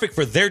perfect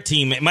for their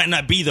team, it might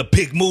not be the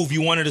big move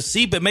you wanted to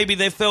see, but maybe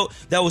they felt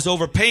that was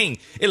overpaying.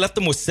 It left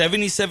them with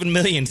 $77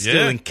 million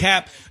still in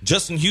cap.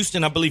 Justin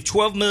Houston, I believe,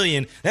 $12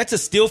 million. That's a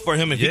steal for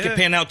him if he could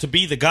pan out to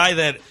be the guy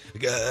that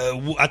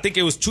I think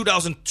it was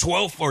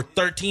 2012 or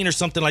 13 or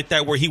something like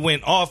that where he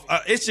went off.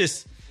 It's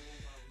just...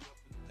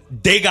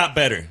 They got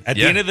better. At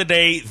the end of the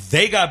day,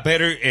 they got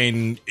better,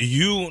 and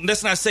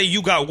let's not say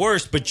you got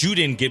worse, but you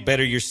didn't get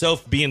better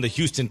yourself being the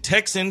Houston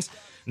Texans.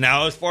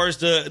 Now, as far as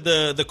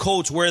the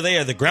Colts, where they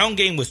are, the ground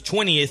game was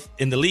 20th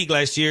in the league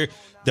last year.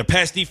 The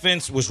pass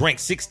defense was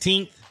ranked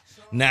 16th.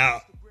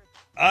 Now,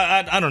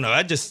 I don't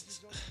know.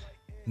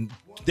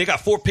 They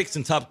got 4 picks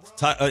inside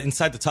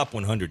the top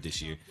 100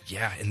 this year.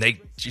 Yeah, and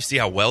did you see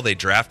how well they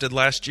drafted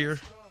last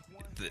year?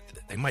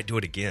 They might do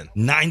it again.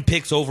 9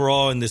 picks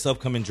overall in this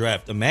upcoming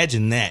draft.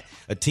 Imagine that.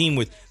 A team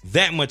with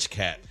that much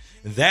cap,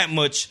 that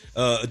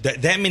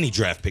many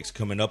draft picks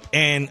coming up,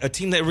 and a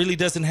team that really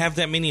doesn't have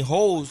that many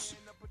holes.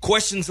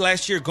 Questions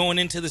last year going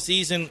into the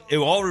season, it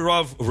all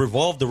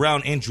revolved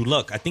around Andrew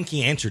Luck. I think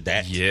he answered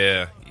that.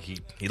 Yeah,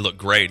 he looked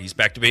great. He's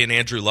back to being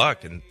Andrew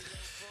Luck, and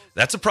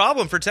that's a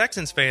problem for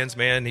Texans fans,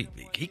 man.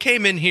 He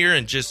came in here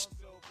and just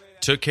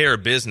took care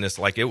of business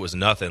like it was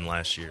nothing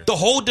last year. The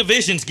whole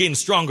division's getting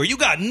stronger. You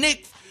got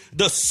Nick,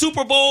 the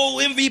Super Bowl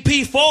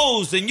MVP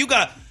Foles, and you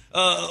got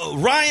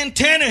Ryan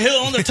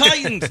Tannehill on the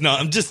Titans. No,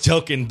 I'm just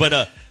joking.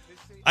 But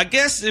I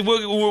guess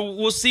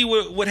we'll see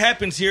what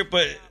happens here.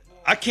 But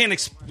I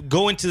can't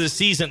go into the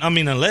season. I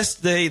mean, unless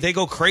they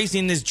go crazy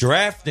in this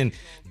draft and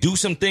do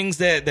some things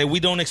that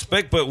we don't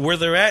expect. But where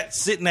they're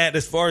sitting at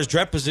as far as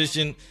draft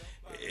position,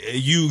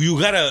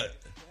 you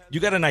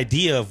got an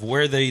idea of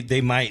where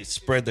they might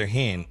spread their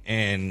hand,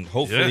 and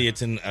hopefully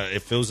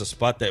it fills a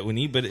spot that we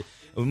need. But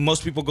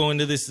most people go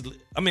into this.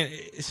 I mean,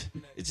 it's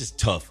just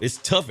tough. It's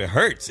tough. It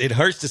hurts. It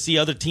hurts to see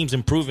other teams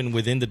improving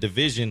within the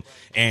division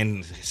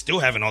and still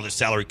having all their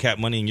salary cap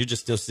money, and you're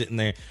just still sitting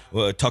there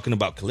talking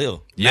about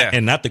Khalil. Yeah,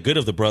 not the good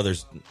of the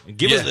brothers.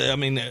 Give us. I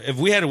mean, if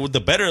we had the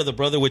better of the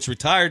brother, which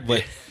retired,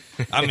 but.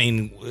 I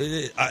mean,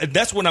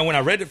 that's when I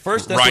read it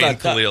first. That's Ryan what I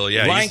thought. Khalil,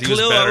 yeah. Ryan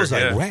Khalil, better, I was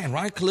like,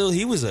 Ryan Khalil,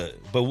 he was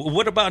but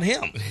what about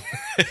him?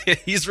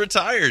 He's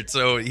retired,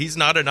 so he's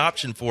not an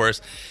option for us.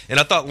 And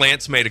I thought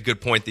Lance made a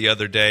good point the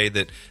other day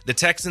that the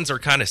Texans are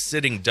kind of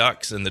sitting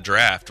ducks in the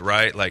draft,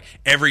 right? Like,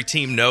 every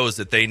team knows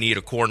that they need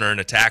a corner and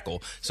a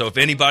tackle. So if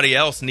anybody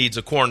else needs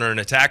a corner and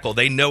a tackle,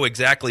 they know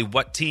exactly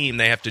what team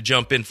they have to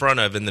jump in front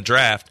of in the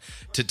draft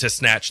to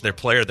snatch their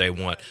player they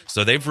want.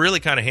 So they've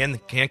really kind of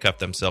handcuffed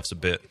themselves a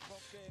bit.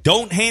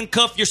 Don't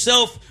handcuff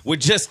yourself with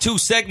just 2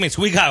 segments.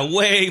 We got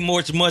way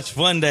much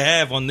fun to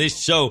have on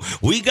this show.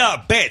 We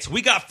got bets.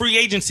 We got free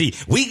agency.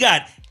 We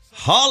got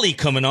Holly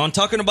coming on,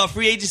 talking about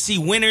free agency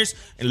winners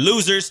and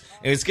losers.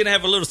 And it's going to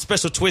have a little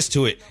special twist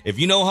to it. If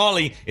you know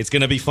Holly, it's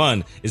going to be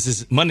fun. This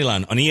is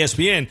Moneyline on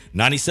ESPN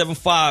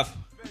 97.5.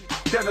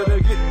 Better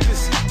to get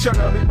this,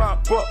 generally my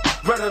book,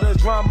 better than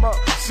drama,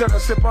 set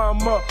us if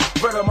I'm up,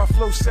 better my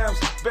flow sounds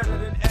better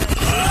than ever.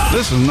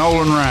 This is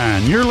Nolan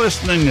Ryan. You're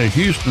listening to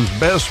Houston's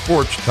best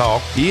sports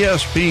talk,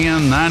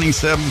 ESPN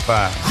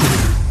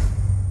 97.5.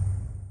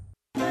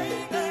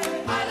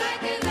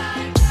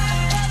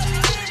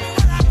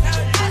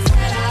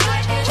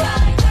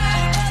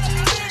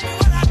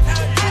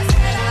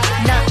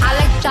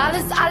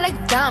 I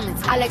like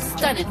diamonds, I like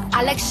stunning,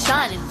 I like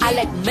shining, I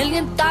like $1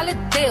 million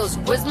deals.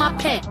 Where's my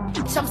pen?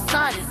 I'm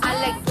signing.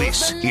 I like.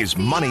 This is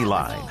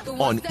Moneyline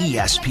on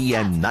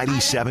ESPN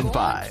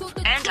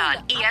 97.5 and on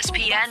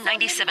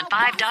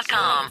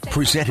ESPN975.com.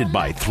 Presented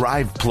by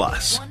Thrive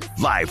Plus,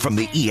 live from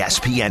the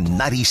ESPN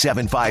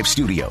 97.5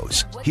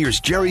 studios. Here's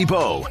Jerry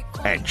Bow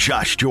and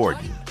Josh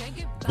Jordan.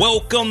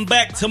 Welcome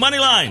back to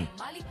Moneyline.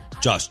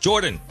 Josh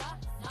Jordan,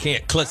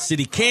 Clutch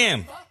City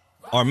Cam,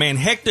 our man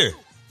Hector.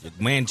 Your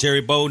man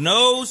Jerry Bow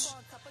knows.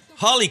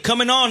 Holly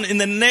coming on in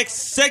the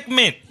next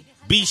segment.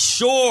 Be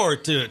sure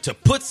to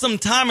put some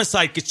time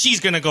aside because she's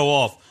going to go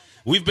off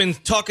We've been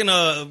talking,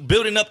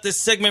 building up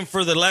this segment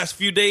for the last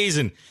few days,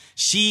 and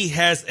she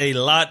has a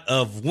lot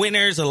of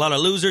winners, a lot of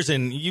losers,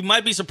 and you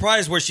might be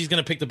surprised where she's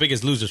going to pick the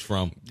biggest losers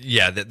from.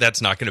 Yeah,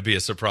 that's not going to be a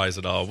surprise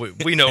at all.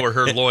 We know where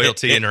her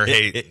loyalty and her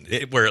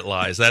hate, where it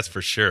lies. That's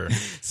for sure.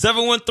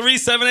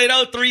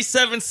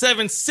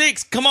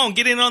 713-780-3776. Come on,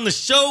 get in on the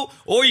show,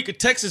 or you could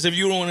text us if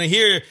you don't want to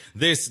hear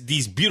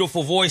these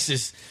beautiful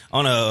voices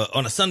on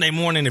a Sunday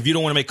morning. If you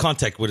don't want to make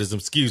contact with us,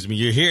 excuse me,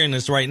 you're hearing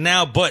this right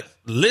now, but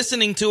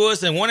listening to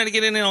us and wanting to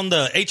get in on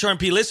the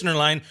HRMP listener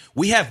line,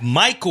 we have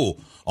Michael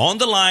on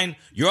the line.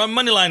 You're on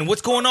Moneyline.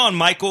 What's going on,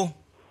 Michael?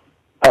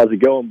 How's it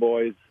going,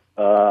 boys?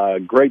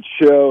 Great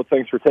show.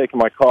 Thanks for taking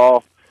my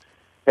call.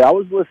 Hey, I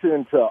was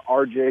listening to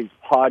RJ's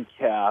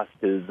podcast,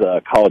 his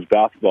college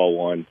basketball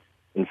one,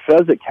 and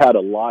Fezzik had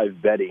a live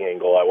betting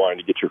angle I wanted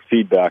to get your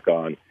feedback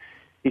on.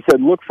 He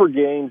said, look for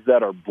games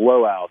that are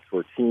blowouts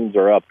where teams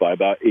are up by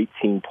about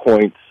 18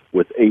 points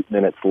with 8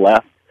 minutes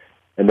left,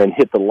 and then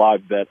hit the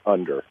live bet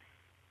under.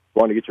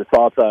 Want to get your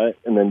thoughts on it?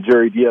 And then,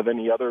 Jerry, do you have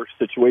any other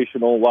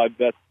situational live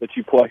bets that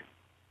you play?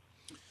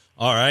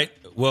 All right.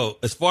 Well,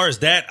 as far as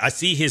that, I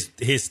see his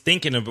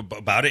thinking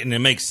about it, and it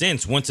makes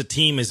sense. Once a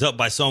team is up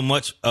by so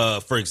much,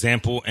 for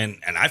example, and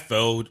I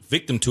fell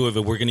victim to it,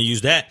 but we're going to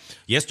use that.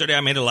 Yesterday, I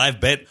made a live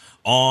bet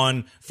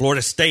on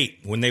Florida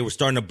State when they were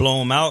starting to blow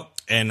them out,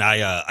 and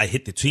I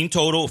hit the team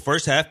total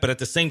first half, but at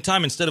the same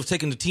time, instead of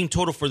taking the team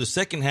total for the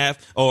second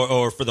half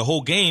or for the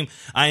whole game,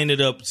 I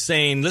ended up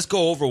saying, let's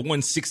go over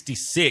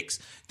 166.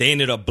 They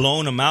ended up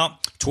blowing them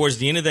out. Towards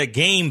the end of that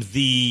game,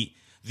 the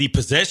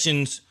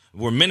possessions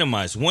were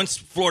minimized. Once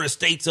Florida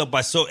State's up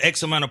by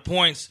X amount of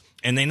points,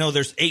 and they know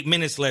there's 8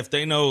 minutes left,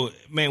 they know,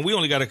 man, we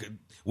only got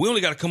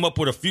to come up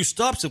with a few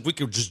stops if we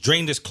could just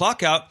drain this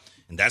clock out.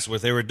 And that's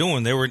what they were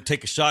doing. They were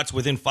taking shots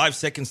within 5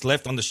 seconds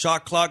left on the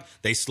shot clock.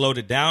 They slowed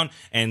it down,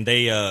 and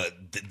they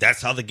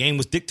that's how the game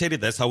was dictated.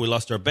 That's how we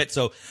lost our bet.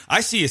 So I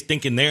see his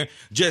thinking there.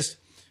 Just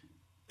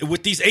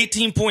with these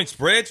 18-point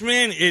spreads,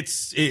 man,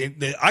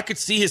 I could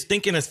see his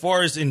thinking as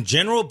far as in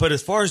general, but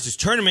as far as this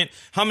tournament,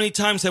 how many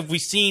times have we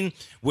seen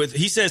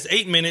he says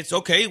 8 minutes,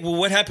 okay, well,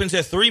 what happens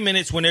at 3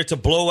 minutes when they're to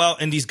blow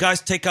out and these guys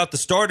take out the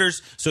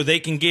starters so they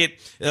can get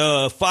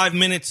 5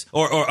 minutes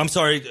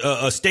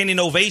a standing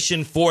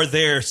ovation for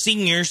their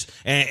seniors,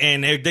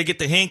 and they get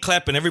the hand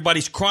clap and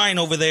everybody's crying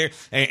over there,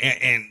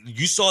 and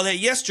you saw that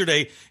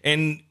yesterday,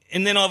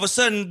 and then all of a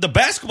sudden, the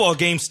basketball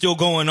game's still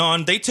going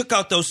on. They took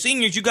out those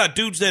seniors. You got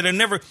dudes that are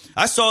never –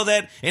 I saw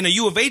that in a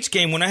U of H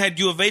game when I had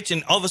U of H,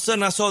 and all of a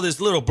sudden I saw this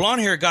little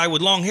blonde-haired guy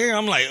with long hair.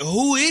 I'm like,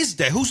 who is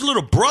that? Whose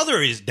little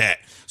brother is that?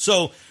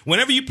 So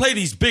whenever you play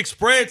these big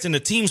spreads and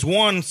the team's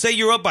won, say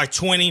you're up by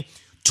 20,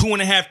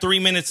 2.5, 3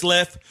 minutes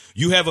left,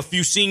 you have a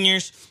few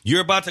seniors,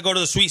 you're about to go to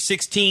the Sweet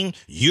 16,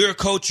 you're a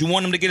coach, you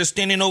want them to get a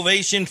standing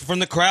ovation from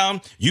the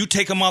crowd, you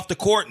take them off the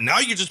court, now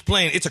you're just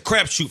playing, it's a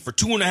crapshoot for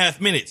 2.5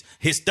 minutes.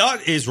 His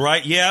thought is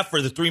right, yeah,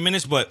 for the 3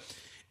 minutes, but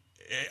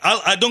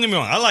I don't get me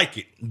wrong, I like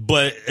it,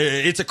 but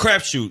it's a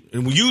crapshoot.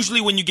 And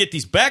usually when you get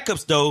these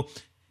backups, though,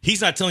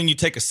 he's not telling you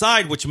take a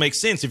side, which makes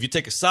sense. If you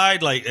take a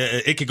side, like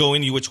it could go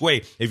any which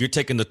way. If you're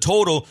taking the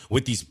total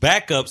with these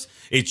backups,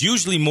 it's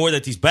usually more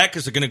that these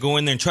backups are going to go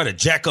in there and try to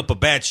jack up a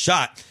bad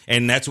shot.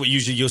 And that's what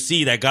usually you'll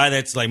see. That guy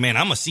that's like, man,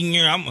 I'm a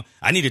senior.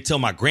 I need to tell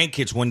my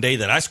grandkids one day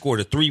that I scored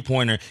a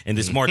 3-pointer in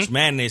this March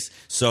Madness.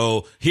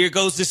 So here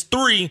goes this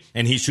 3,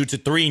 and he shoots a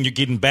 3, and you're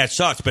getting bad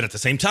shots. But at the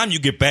same time, you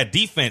get bad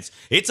defense.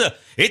 It's a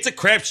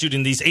crapshoot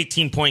in these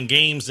 18-point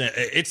games.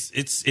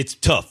 It's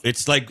tough.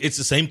 It's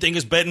the same thing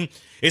as betting.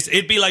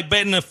 It'd be like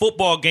betting a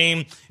football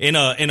game in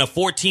a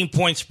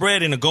 14-point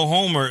spread in a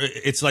go-homer.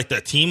 It's like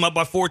the team up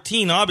by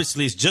 14.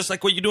 Obviously, it's just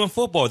like what you do in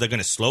football. They're going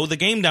to slow the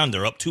game down.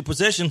 They're up 2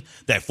 possessions.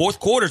 That fourth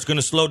quarter is going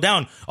to slow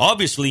down,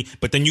 obviously.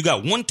 But then you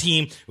got one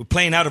team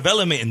playing out of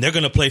element, and they're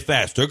going to play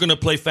fast. They're going to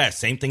play fast.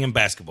 Same thing in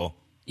basketball.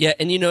 Yeah,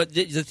 and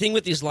the thing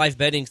with these live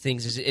betting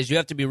things is you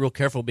have to be real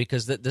careful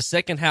because the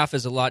second half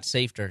is a lot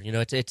safer.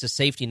 It's a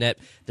safety net.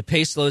 The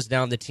pace slows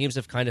down. The teams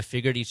have kind of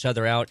figured each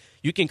other out.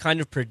 You can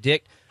kind of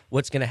predict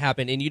what's going to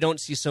happen, and you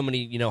don't see so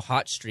many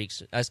hot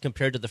streaks as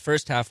compared to the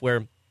first half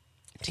where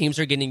teams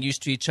are getting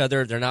used to each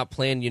other. They're not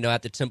playing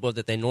at the tempo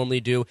that they normally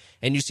do,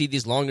 and you see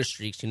these longer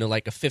streaks,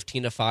 like a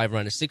 15-5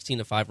 run, a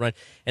 16-5 run.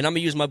 And I'm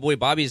going to use my boy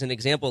Bobby as an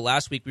example.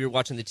 Last week we were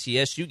watching the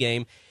TSU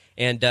game,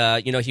 and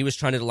he was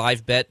trying to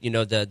live bet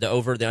the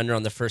over, the under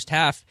on the first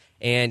half,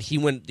 and he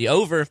went the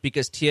over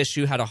because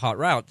TSU had a hot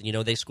route.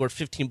 They scored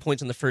 15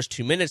 points in the first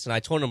 2 minutes, and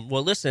I told him,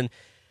 well, listen,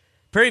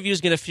 Prairie View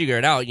is going to figure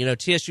it out.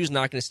 TSU's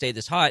not going to stay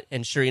this hot.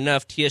 And sure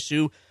enough,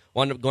 TSU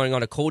wound up going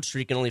on a cold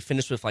streak and only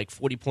finished with like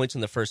 40 points in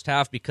the first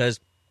half because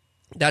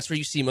that's where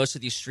you see most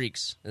of these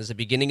streaks. It's the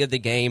beginning of the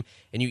game,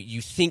 and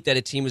you think that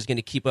a team is going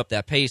to keep up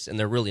that pace, and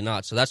they're really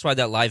not. So that's why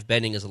that live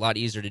betting is a lot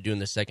easier to do in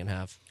the second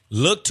half.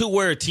 Look to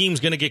where a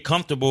team's going to get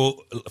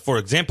comfortable. For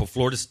example,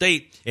 Florida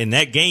State, in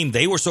that game,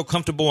 they were so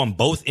comfortable on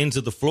both ends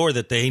of the floor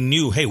that they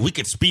knew, hey, we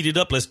could speed it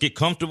up. Let's get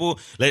comfortable.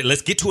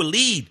 Let's get to a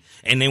lead,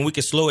 and then we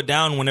can slow it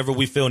down whenever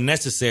we feel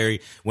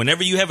necessary.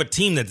 Whenever you have a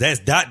team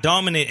that's that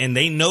dominant and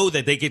they know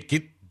that they get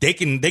they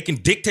can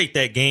dictate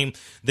that game,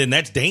 then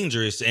that's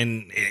dangerous,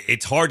 and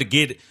it's hard to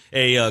get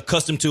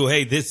accustomed to.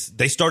 Hey,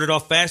 they started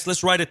off fast.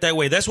 Let's ride it that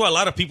way. That's why a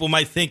lot of people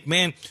might think,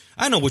 man,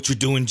 I know what you're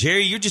doing,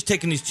 Jerry. You're just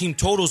taking these team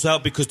totals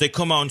out because they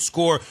come out and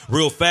score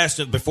real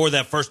fast before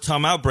that first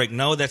timeout break.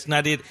 No, that's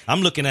not it.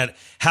 I'm looking at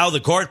how the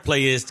guard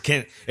play is.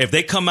 If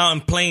they come out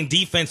and playing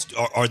defense,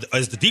 or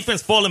is the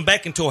defense falling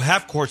back into a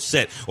half-court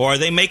set, or are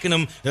they making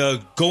them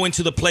go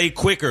into the play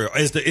quicker?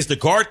 Is the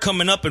guard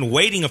coming up and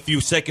waiting a few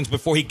seconds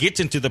before he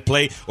gets into the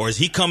play, or is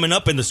he coming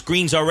up and the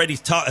screen's already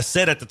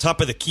set at the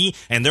top of the key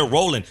and they're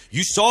rolling?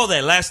 You saw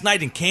that last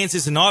night in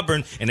Kansas and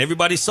Auburn, and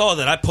everybody saw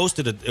that. I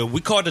posted we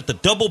called it the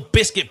double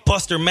biscuit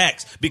buster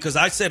max, because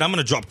I said I'm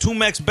going to drop 2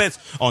 max bets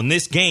on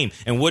this game.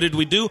 And what did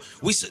we do?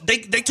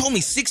 They told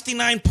me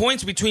 69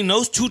 points between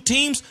those two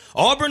teams.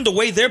 Auburn, the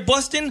way they're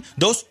busting,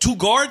 those two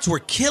guards were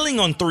killing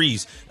on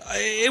threes.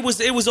 It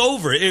was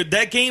over.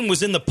 That game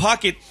was in the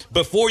pocket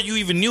before you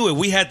even knew it.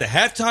 We had the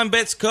halftime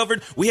bets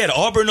covered. We had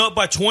Auburn up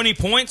by 20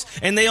 points,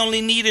 and they only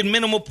needed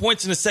minimal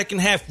points in the second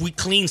half. We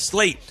clean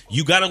slate.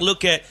 You got to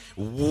look at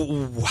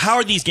how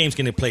are these games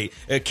going to play.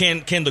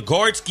 Can the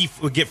guards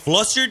get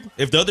flustered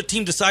if the other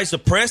team decides to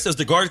press? Is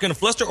the guard going to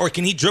fluster, or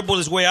can he dribble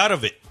his way out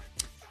of it?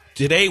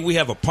 Today, we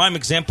have a prime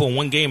example in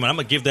one game, and I'm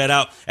going to give that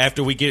out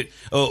after we get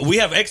we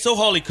have XO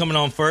Holly coming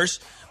on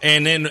first,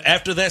 and then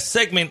after that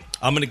segment,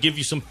 I'm going to give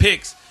you some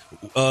picks.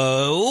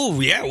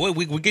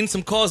 We're getting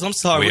some calls. I'm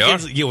sorry.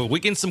 We're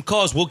getting some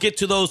calls. We'll get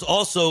to those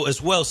also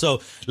as well.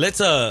 So let's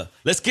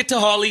get to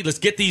Holly. Let's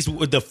get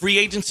the free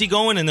agency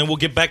going, and then we'll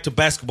get back to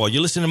basketball.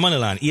 You're listening to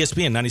Moneyline,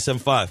 ESPN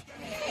 97.5.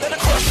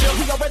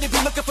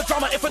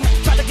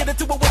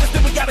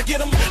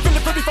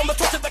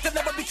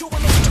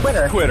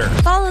 Twitter.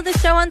 Follow the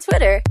show on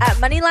Twitter at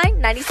Moneyline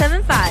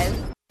 97.5.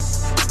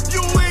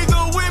 You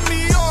either win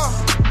me or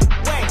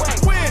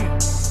win.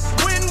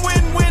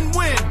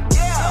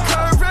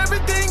 Curve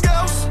everything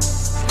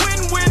else.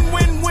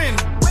 Win.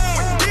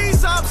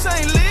 These ops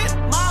ain't lit.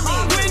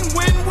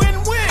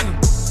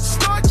 Win.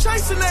 Start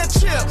chasing that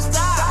chip.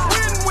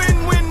 Win.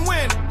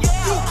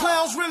 You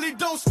clowns really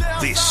don't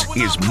stand. This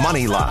is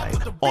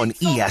Moneyline on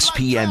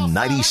ESPN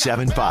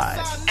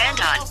 97.5. And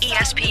on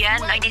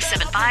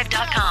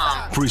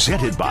ESPN975.com.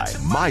 Presented by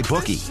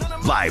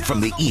MyBookie. Live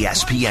from the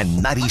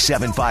ESPN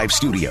 97.5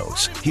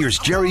 studios. Here's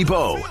Jerry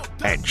Bow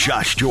and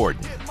Josh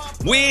Jordan.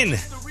 Win.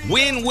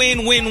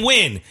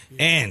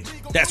 And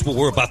that's what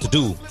we're about to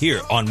do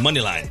here on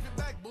Moneyline.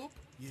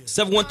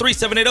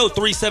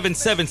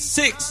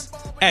 713-780-3776.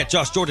 At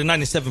Josh Jordan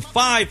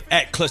 97.5.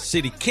 At Clutch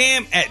City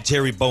Cam. At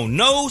Jerry Bow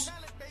Knows.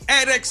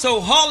 At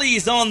XO Holly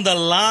is on the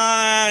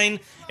line.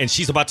 And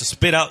she's about to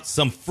spit out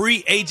some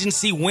free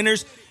agency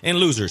winners and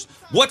losers.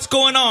 What's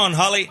going on,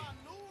 Holly?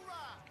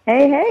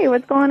 Hey,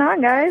 what's going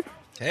on, guys?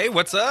 Hey,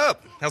 what's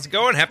up? How's it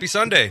going? Happy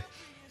Sunday.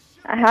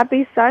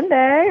 Happy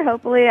Sunday.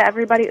 Hopefully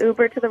everybody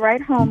Ubered to the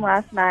right home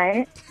last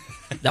night.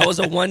 That was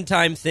a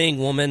one-time thing,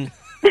 woman.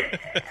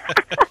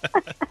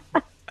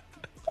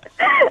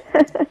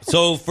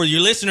 So for your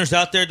listeners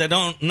out there that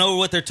don't know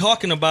what they're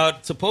talking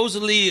about,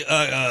 supposedly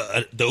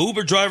the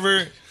Uber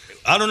driver,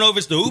 I don't know if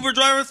it's the Uber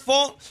driver's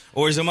fault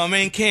or is it my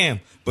man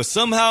Cam, but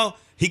somehow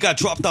he got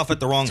dropped off at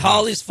the wrong house.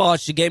 Holly's fault.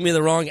 She gave me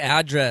the wrong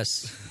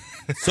address.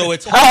 So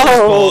it's Holly's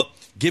fault,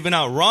 giving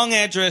out wrong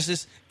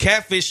addresses,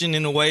 catfishing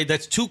in a way.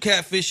 That's 2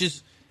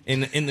 catfishes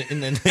in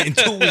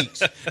 2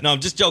 weeks. No, I'm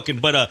just joking.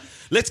 But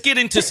let's get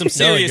into some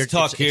serious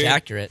talk here. It's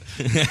accurate.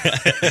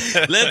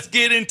 Let's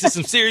get into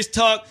some serious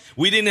talk.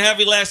 We didn't have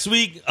you last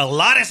week. A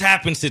lot has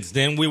happened since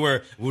then.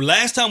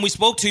 Last time we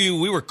spoke to you,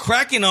 we were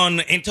cracking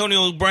on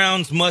Antonio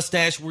Brown's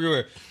mustache. We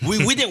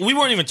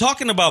weren't even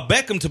talking about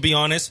Beckham, to be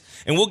honest.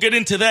 And we'll get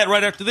into that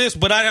right after this.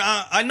 But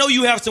I know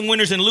you have some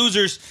winners and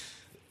losers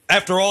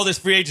after all this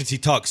free agency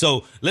talk.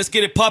 So let's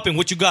get it popping.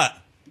 What you got?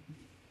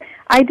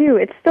 I do.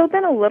 It's still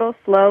been a little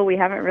slow. We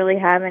haven't really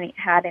had any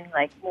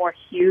like more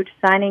huge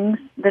signings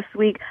this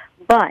week.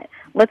 But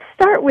let's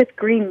start with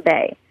Green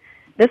Bay.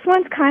 This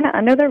one's kind of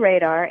under the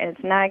radar, and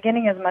it's not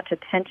getting as much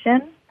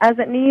attention as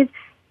it needs.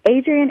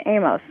 Adrian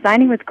Amos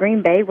signing with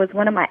Green Bay was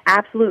one of my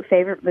absolute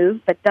favorite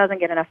moves, but doesn't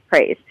get enough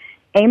praise.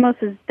 Amos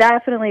is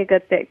definitely a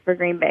good fit for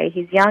Green Bay.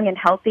 He's young and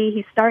healthy.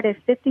 He started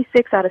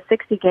 56 out of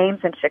 60 games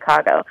in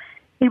Chicago.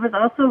 He was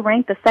also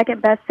ranked the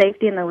second-best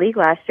safety in the league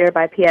last year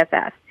by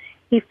PFF.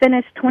 He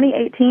finished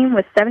 2018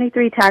 with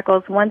 73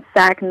 tackles, 1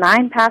 sack,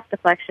 9 pass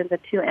deflections, and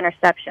 2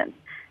 interceptions.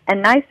 A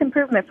nice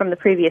improvement from the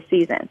previous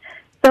season.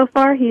 So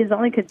far, he has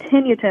only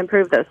continued to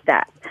improve those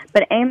stats.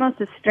 But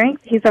Amos'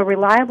 strength, he's a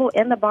reliable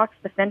in-the-box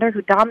defender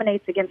who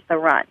dominates against the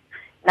run.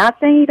 Not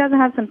saying he doesn't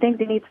have some things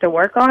he needs to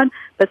work on,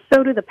 but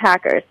so do the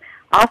Packers.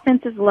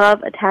 Offenses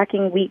love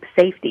attacking weak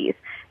safeties.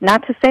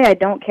 Not to say I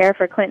don't care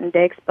for Clinton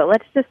Dix, but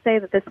let's just say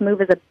that this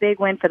move is a big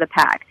win for the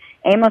Pack.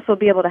 Amos will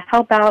be able to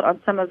help out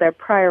on some of their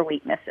prior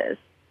weaknesses.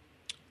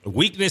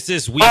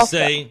 Weaknesses,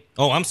 say.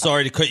 Oh, I'm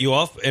sorry to cut you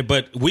off,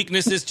 but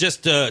weaknesses,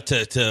 just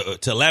to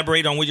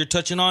elaborate on what you're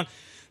touching on.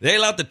 They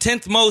allowed the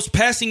 10th most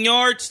passing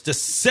yards, the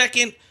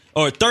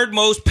third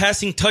most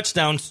passing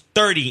touchdowns,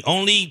 30,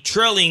 only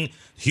trailing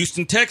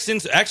Houston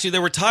Texans, actually, they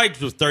were tied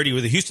with 30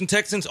 with the Houston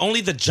Texans. Only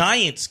the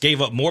Giants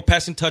gave up more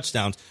passing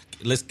touchdowns.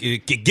 Let's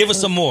give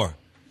us some more.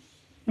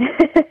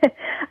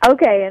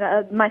 Okay,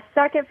 and my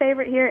second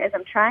favorite here is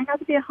I'm trying not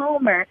to be a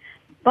homer,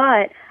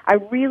 but I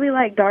really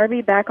like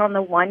Darby back on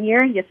the 1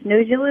 year. You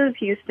snooze, you lose,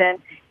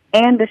 Houston.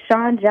 And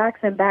Deshaun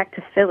Jackson back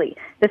to Philly.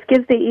 This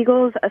gives the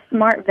Eagles a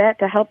smart vet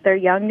to help their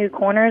young new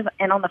corners,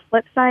 and on the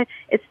flip side,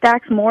 it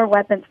stacks more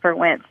weapons for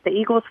Wentz. The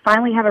Eagles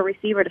finally have a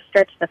receiver to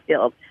stretch the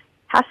field.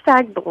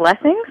 Hashtag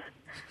blessings.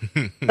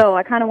 So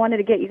I kind of wanted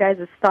to get you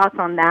guys' thoughts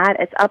on that.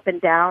 It's up and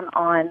down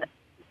on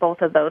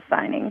both of those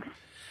signings.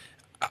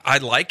 I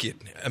like it.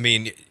 I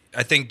mean,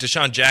 I think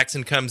Deshaun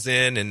Jackson comes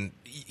in and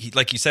he,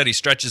 like you said, he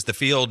stretches the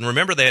field. And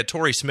remember, they had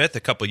Torrey Smith a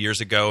couple years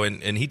ago,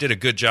 and he did a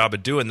good job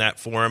of doing that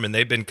for him, and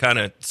they've been kind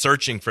of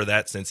searching for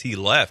that since he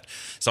left.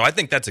 So I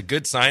think that's a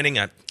good signing.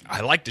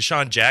 I like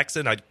Deshaun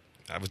Jackson. I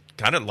would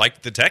kind of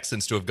like the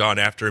Texans to have gone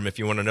after him if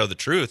you want to know the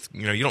truth.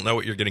 You know, you don't know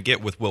what you're going to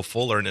get with Will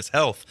Fuller and his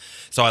health.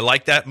 So I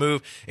like that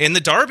move. And the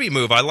Darby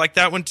move, I like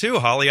that one too,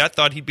 Holly. I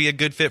thought he'd be a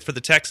good fit for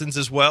the Texans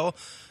as well.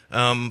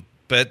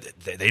 But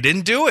they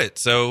didn't do it.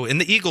 So in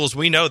the Eagles,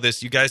 we know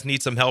this. You guys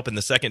need some help in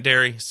the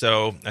secondary.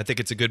 So I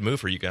think it's a good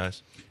move for you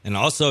guys. And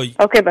also,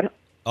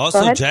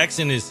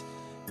 Jackson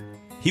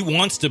he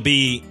wants to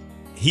be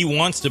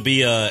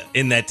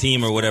in that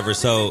team or whatever.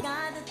 So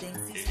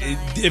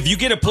if you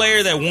get a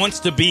player that wants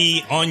to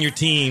be on your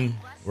team,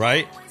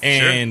 right?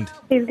 And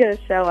he's going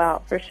to show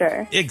out for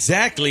sure.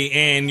 Exactly.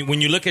 And when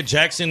you look at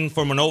Jackson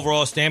from an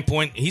overall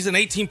standpoint, he's an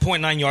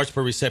 18.9 yards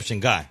per reception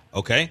guy.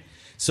 Okay.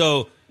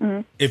 So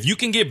if you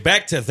can get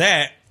back to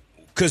that,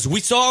 because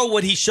we saw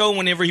what he showed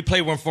whenever he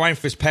played with Ryan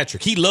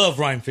Fitzpatrick. He loved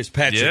Ryan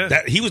Fitzpatrick.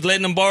 Yeah. He was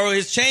letting him borrow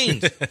his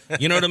chains.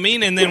 You know what I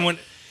mean? And then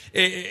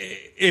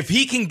if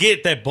he can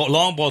get that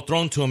long ball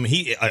thrown to him,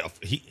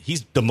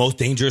 he's the most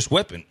dangerous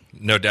weapon.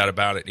 No doubt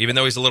about it. Even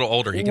though he's a little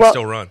older, he can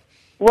still run.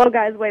 Well,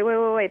 guys, wait,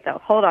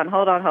 though. Hold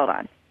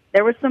on.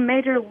 There were some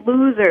major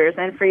losers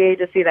in free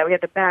agency that we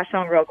have to bash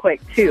on real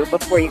quick, too,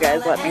 before you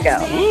guys let me go.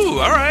 Ooh,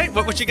 all right.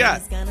 What you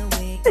got?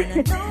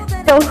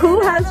 So who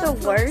has the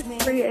worst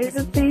free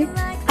agency?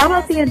 How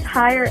about the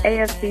entire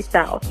AFC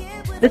South?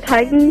 The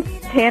Titans,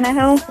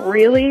 Tannehill,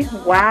 really?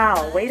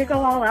 Wow, way to go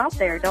all out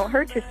there. Don't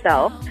hurt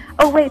yourself.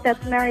 Oh, wait,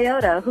 that's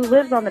Mariota, who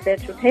lives on the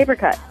bench with paper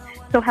cuts.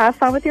 So have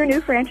fun with your new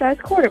franchise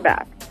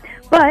quarterback.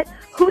 But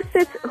who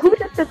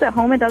just sits at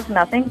home and does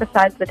nothing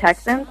besides the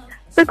Texans?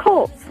 The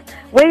Colts.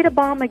 Way to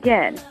bomb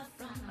again.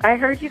 I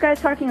heard you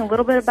guys talking a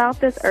little bit about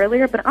this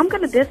earlier, but I'm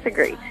going to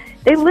disagree.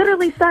 They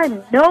literally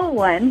signed no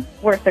one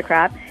worth the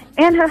crap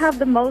and who have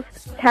the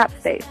most cap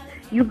space.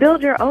 You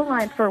build your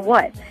O-line for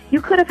what?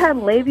 You could have had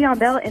Le'Veon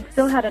Bell and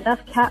still had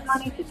enough cap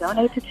money to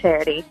donate to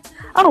charity.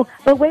 Oh,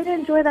 but way to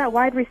enjoy that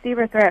wide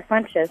receiver threat,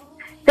 Funchess.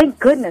 Thank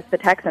goodness the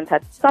Texans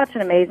had such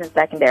an amazing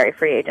secondary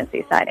free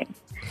agency signing.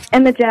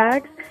 And the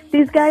Jags,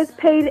 these guys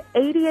paid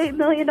 $88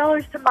 million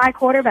to my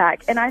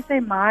quarterback. And I say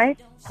my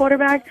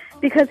quarterback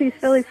because he's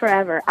Philly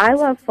forever. I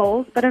love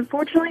Foles, but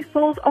unfortunately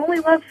Foles only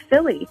loves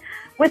Philly.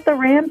 With the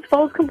Rams,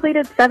 Foles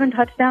completed 7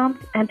 touchdowns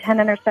and 10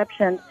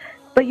 interceptions.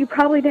 But you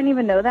probably didn't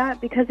even know that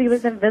because he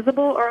was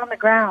invisible or on the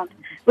ground.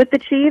 With the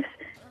Chiefs,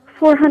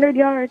 400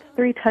 yards,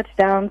 3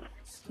 touchdowns.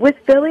 With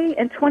Philly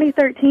in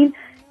 2013,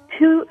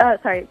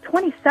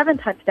 27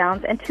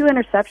 touchdowns and 2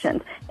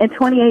 interceptions. In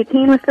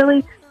 2018 with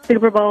Philly,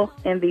 Super Bowl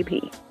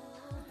MVP.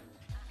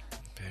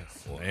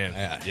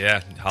 Man,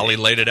 yeah, Holly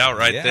laid it out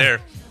right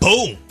there.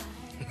 Boom.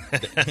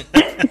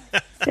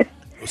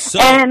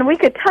 And we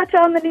could touch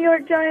on the New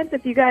York Giants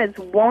if you guys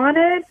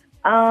wanted,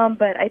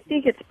 but I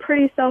think it's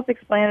pretty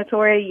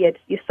self-explanatory.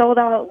 You sold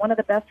out one of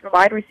the best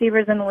wide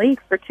receivers in the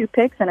league for 2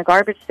 picks and a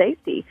garbage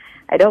safety.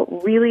 I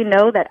don't really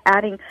know that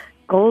adding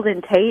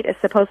Golden Tate is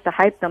supposed to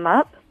hype them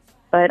up,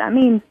 but, I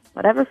mean,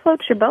 whatever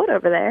floats your boat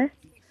over there.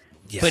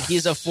 Yes. But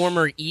he's a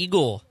former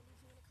Eagle.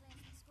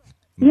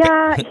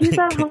 Yeah, he's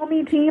a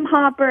homie team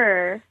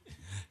hopper.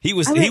 He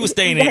was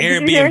staying in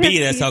Airbnb.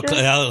 That's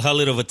how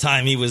little of a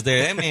time he was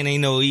there. That man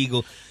ain't no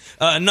Eagle.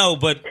 No,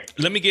 but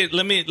let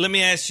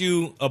me ask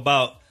you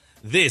about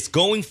this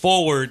going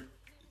forward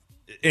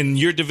in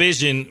your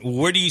division.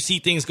 Where do you see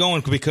things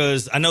going?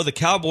 Because I know the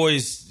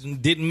Cowboys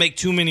didn't make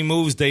too many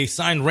moves. They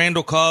signed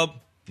Randall Cobb.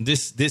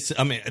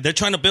 They're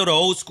trying to build an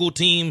old school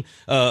team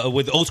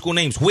with old school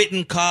names.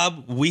 Witten,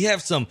 Cobb. We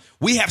have some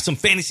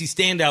fantasy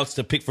standouts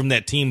to pick from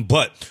that team.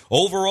 But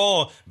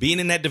overall, being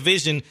in that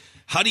division,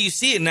 how do you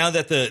see it now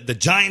that the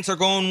Giants are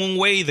going one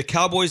way, the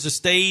Cowboys have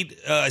stayed,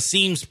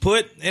 seems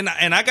put? And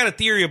I got a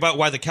theory about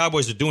why the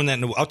Cowboys are doing that,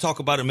 and I'll talk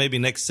about it maybe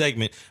next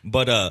segment.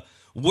 But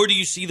where do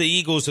you see the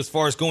Eagles as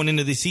far as going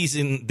into this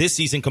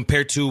season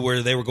compared to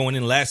where they were going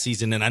in last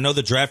season? And I know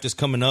the draft is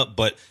coming up,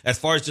 but as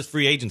far as just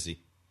free agency.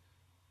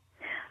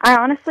 I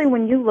honestly,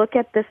 when you look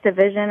at this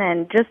division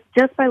and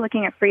just by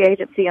looking at free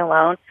agency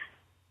alone,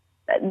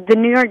 the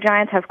New York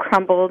Giants have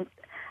crumbled.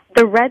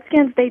 The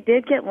Redskins, they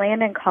did get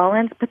Landon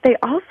Collins, but they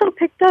also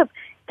picked up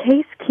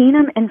Case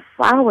Keenum and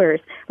Flowers.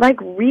 Like,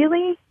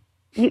 really?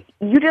 You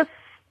just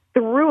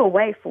threw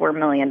away $4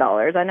 million.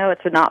 I know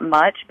it's not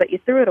much, but you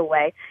threw it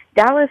away.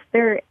 Dallas,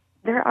 their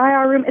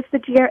IR room, it's the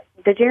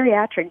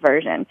geriatric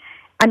version.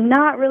 I'm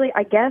not really,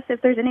 I guess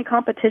if there's any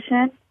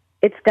competition,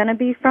 it's going to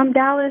be from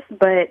Dallas,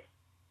 but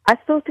I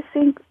still just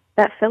think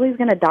that Philly's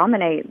going to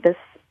dominate this.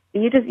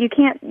 You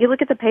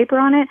look at the paper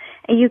on it,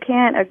 and you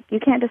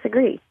can't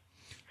disagree.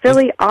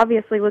 Philly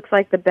obviously looks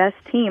like the best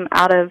team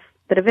out of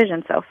the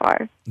division so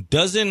far.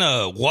 Doesn't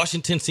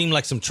Washington seem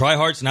like some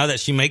tryhards now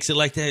that she makes it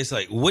like that? It's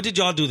like, what did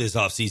y'all do this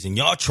offseason?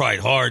 Y'all tried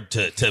hard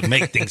to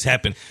make things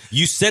happen.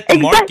 You set the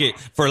market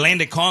for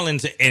Landon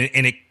Collins,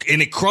 and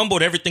it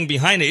crumbled everything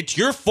behind it. It's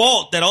your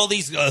fault that all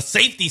these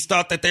safeties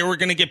thought that they were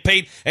going to get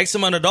paid X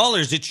amount of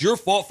dollars. It's your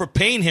fault for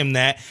paying him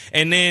that.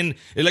 And then,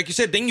 like you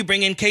said, then you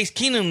bring in Case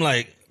Keenum,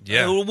 like,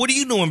 yeah. What are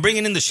you doing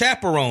bringing in the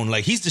chaperone?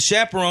 Like, he's the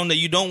chaperone that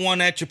you don't want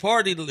at your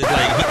party.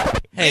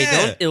 Like, hey,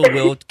 don't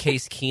ill-will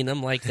Case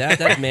Keenum like that.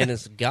 That man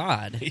is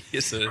God. He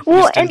is a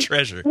Houston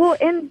treasure. Well,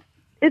 and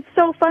it's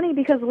so funny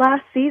because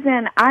last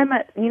season, I'm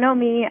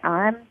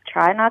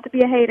trying not to be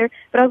a hater,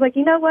 but I was like,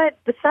 you know what?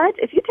 Besides,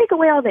 if you take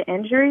away all the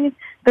injuries,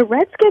 the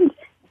Redskins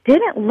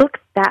didn't look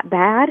that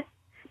bad.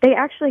 They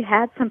actually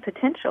had some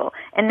potential.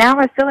 And now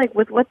I feel like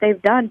with what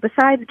they've done,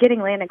 besides getting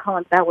Landon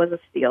Collins, that was a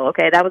steal,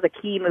 okay? That was a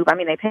key move. I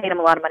mean, they paid him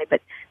a lot of money, but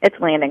it's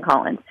Landon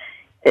Collins.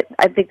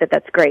 I think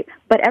that's great.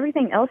 But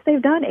everything else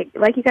they've done,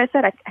 like you guys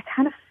said, I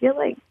kind of feel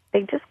like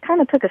they just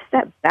kind of took a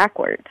step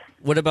backwards.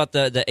 What about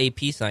the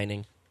AP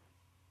signing?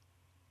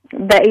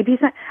 The AP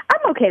signing?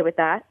 I'm okay with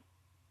that.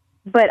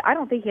 But I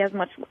don't think he has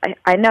much.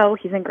 I know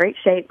he's in great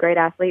shape, great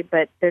athlete,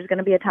 but there's going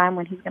to be a time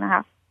when he's going to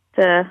have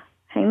to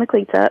hang the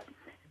cleats up.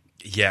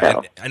 Yeah,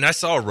 and I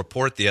saw a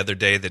report the other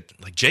day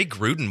that like Jay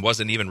Gruden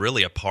wasn't even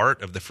really a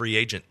part of the free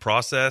agent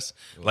process.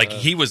 Like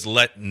he was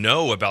let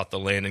know about the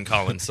Landon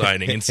Collins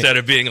signing instead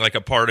of being like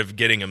a part of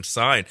getting him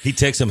signed. He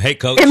texts him, "Hey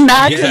coach."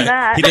 Imagine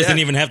that. He doesn't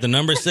even have the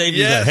number saved.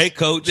 He's like, "Hey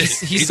coach."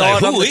 He saw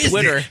it on the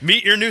Twitter.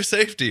 Meet your new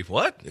safety.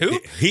 What? Who?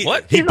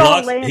 What? He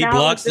blocks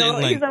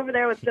it. He's over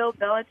there with Bill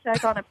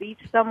Belichick on a beach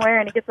somewhere,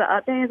 and he gets an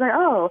update. He's like,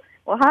 "Oh,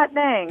 well, hot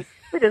dang,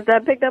 we just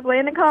picked up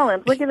Landon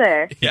Collins. Looky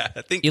there." Yeah,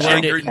 I think Jay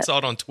Gruden saw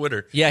it on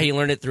Twitter. Yeah, he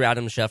learned it through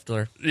Adam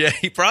Schefter. Yeah,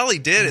 he probably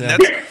did,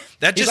 and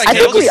that just like,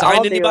 tells us.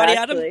 Signed anybody,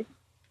 Adam?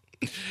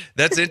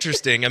 That's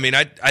interesting. I mean,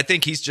 I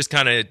think he's just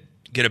kind of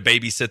going to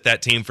babysit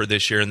that team for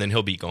this year, and then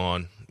he'll be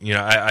gone. You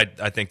know,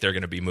 I think they're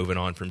going to be moving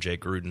on from Jay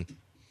Gruden.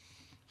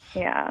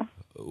 Yeah.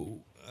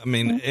 I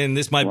mean, and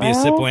this might be a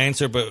simple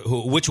answer, but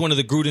which one of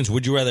the Grudens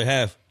would you rather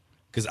have?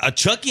 Because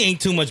Chucky ain't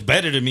too much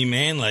better to me,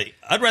 man. Like,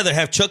 I'd rather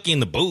have Chucky in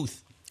the booth.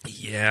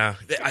 Yeah,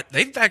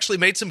 they've actually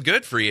made some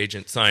good free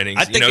agent signings.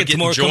 I think it's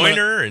more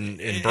Joyner and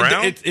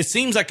Brown. It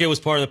seems like it was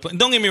part of the.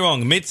 Don't get me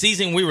wrong.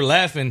 Mid-season, we were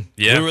laughing.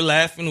 Yeah. We were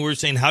laughing. We were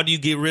saying, how do you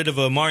get rid of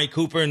Amari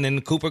Cooper? And then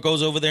Cooper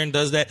goes over there and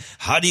does that.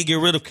 How do you get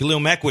rid of Khalil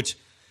Mack? Which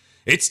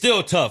it's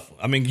still tough.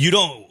 I mean, you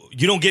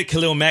don't get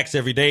Khalil Mack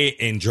every day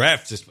in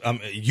drafts.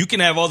 You can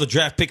have all the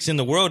draft picks in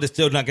the world. It's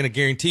still not going to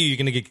guarantee you're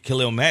going to get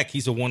Khalil Mack.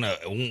 He's a one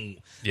in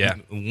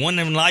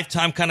a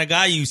lifetime kind of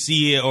guy you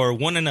see, or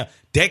one in a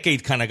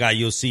decade kind of guy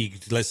you'll see.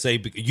 Let's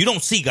say you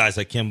don't see guys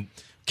like him.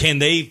 Can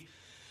they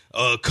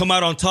come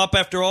out on top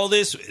after all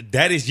this?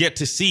 That is yet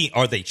to see.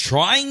 Are they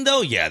trying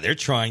though? Yeah, they're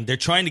trying. They're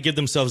trying to give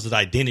themselves an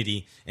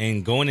identity.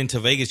 And going into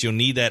Vegas, you'll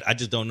need that. I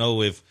just don't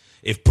know if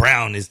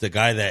Brown is the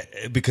guy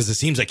that, because it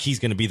seems like he's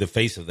going to be the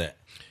face of that.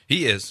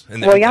 He is.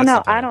 And well, y'all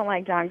know I don't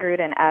like John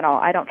Gruden at all.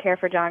 I don't care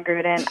for John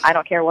Gruden. I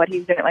don't care what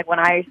he's doing. Like when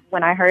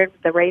I heard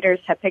the Raiders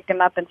had picked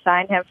him up and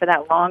signed him for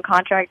that long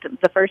contract,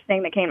 the first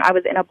thing that came, I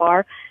was in a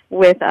bar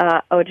with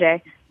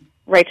OJ,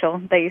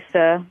 Rachel. They used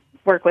to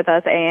work with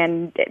us,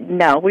 and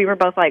no, we were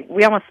both like,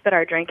 we almost spit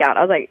our drink out.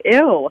 I was like,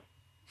 ew.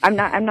 I'm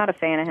not a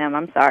fan of him.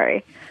 I'm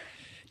sorry.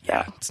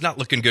 Yeah, it's not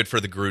looking good for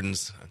the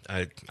Grudens.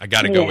 I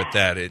got to go with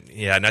that.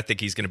 And I think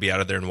he's going to be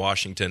out of there in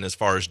Washington as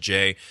far as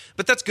Jay.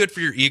 But that's good for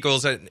your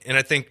Eagles, and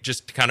I think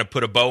just to kind of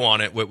put a bow on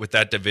it with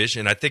that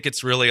division, I think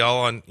it's really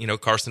all on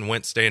Carson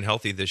Wentz staying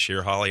healthy this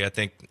year, Holly. I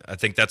think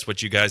that's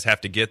what you guys have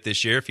to get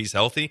this year. If he's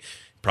healthy,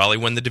 probably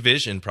win the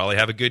division, probably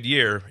have a good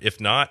year. If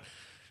not,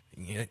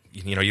 you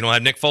don't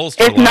have Nick Foles.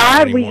 If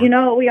not,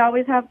 we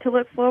always have to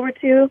look forward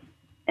to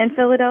in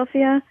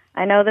Philadelphia.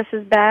 I know this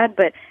is bad,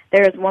 but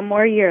there is one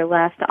more year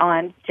left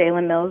on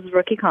Jalen Mills'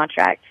 rookie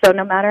contract. So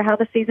no matter how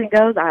the season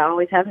goes, I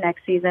always have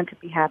next season to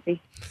be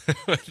happy.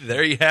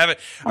 There you have it.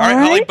 All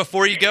right, Holly,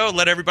 before you go,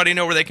 let everybody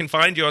know where they can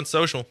find you on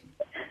social.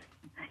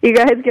 You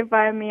guys can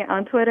find me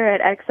on Twitter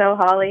at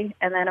XOHolly.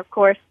 And then, of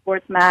course,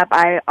 Sports Map.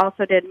 I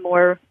also did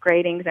more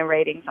gradings and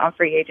ratings on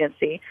free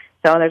agency.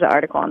 So there's an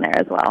article on there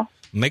as well.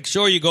 Make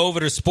sure you go over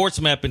to Sports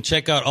Map and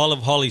check out all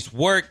of Holly's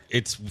work.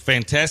 It's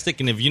fantastic,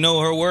 and if you know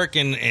her work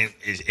and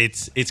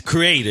it's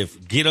creative,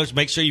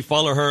 make sure you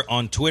follow her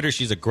on Twitter.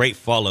 She's a great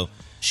follow.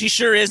 She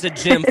sure is a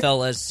gem,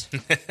 fellas.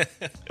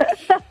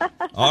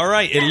 All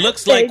right, it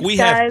looks like we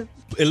have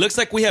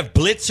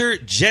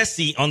Blitzer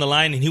Jesse on the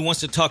line, and he wants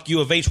to talk U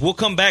of H. We'll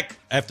come back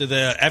after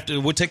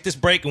we'll take this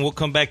break, and we'll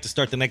come back to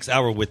start the next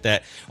hour with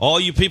that. All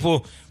you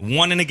people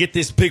wanting to get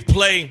this big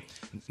play,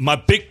 My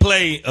big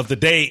play of the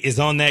day is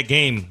on that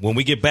game. When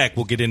we get back,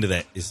 we'll get into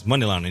that. It's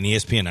Moneyline on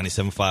ESPN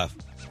 97.5.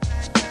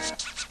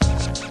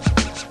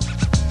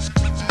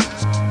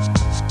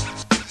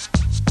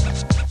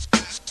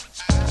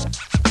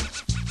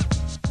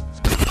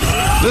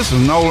 This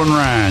is Nolan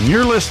Ryan.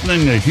 You're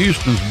listening to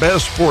Houston's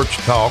best sports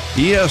talk,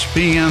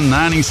 ESPN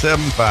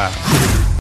 97.5.